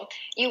people,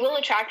 you will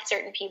attract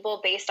certain people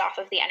based off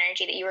of the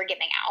energy that you are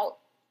giving out.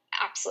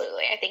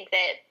 Absolutely. I think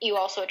that you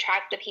also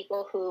attract the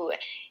people who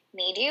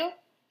need you.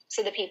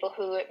 So the people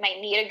who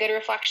might need a good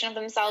reflection of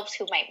themselves,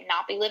 who might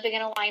not be living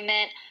in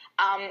alignment.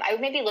 I would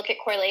maybe look at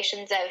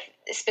correlations of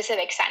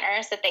specific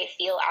centers that they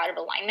feel out of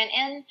alignment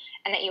in,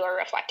 and that you are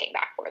reflecting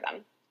back for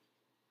them.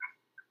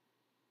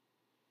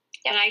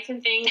 Yep. And I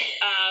can think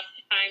of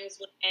times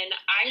when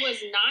I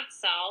was not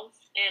self,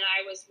 and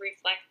I was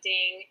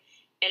reflecting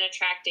and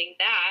attracting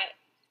that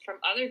from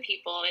other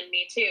people and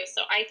me too.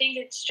 So I think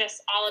it's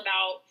just all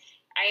about,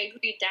 I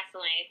agree,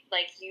 definitely.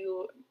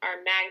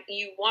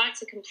 You want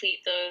to complete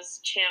those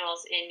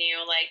channels in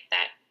you,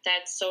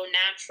 that's so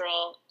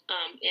natural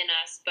in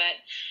us. But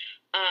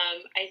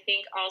I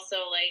think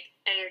also,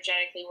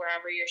 energetically,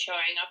 wherever you're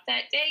showing up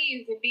that day,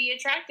 you could be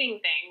attracting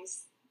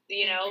things.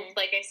 Mm-hmm.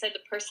 Like I said,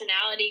 the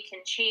personality can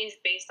change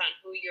based on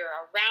who you're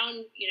around,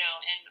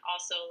 and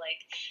also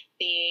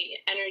the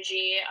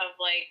energy of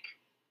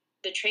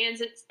the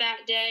transits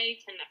that day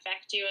can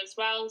affect you as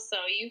well. So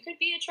you could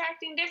be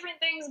attracting different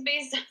things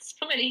based on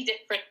so many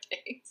different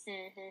things.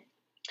 Mm-hmm.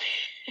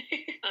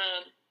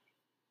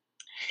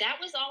 That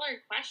was all our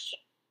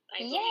questions, I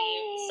believe.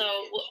 Yay! So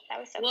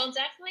we'll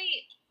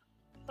definitely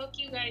hook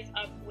you guys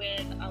up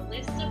with a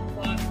list of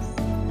books.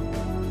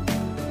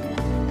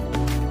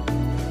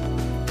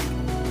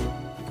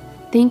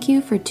 Thank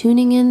you for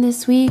tuning in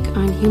this week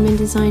on Human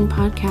Design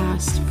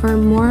Podcast. For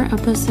more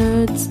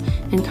episodes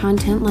and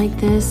content like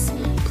this,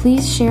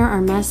 please share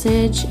our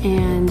message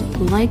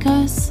and like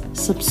us,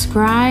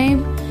 subscribe,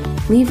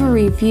 leave a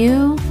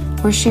review,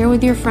 or share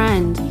with your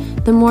friend.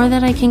 The more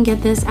that I can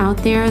get this out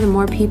there, the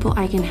more people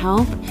I can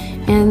help,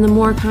 and the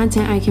more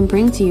content I can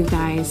bring to you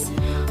guys.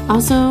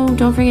 Also,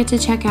 don't forget to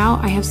check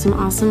out, I have some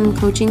awesome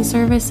coaching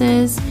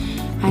services.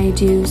 I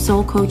do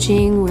soul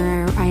coaching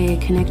where I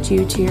connect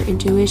you to your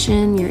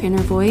intuition, your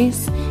inner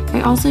voice.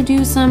 I also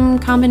do some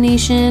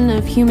combination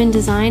of human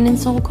design and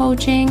soul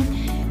coaching.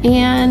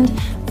 And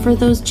for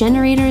those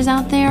generators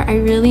out there, I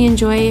really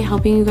enjoy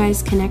helping you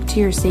guys connect to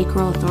your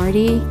sacral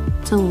authority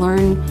to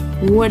learn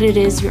what it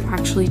is you're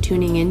actually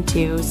tuning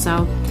into.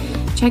 So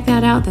check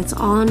that out. That's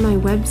all on my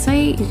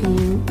website. You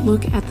can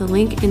look at the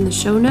link in the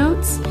show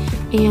notes.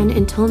 And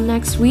until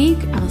next week,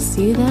 I'll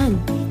see you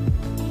then.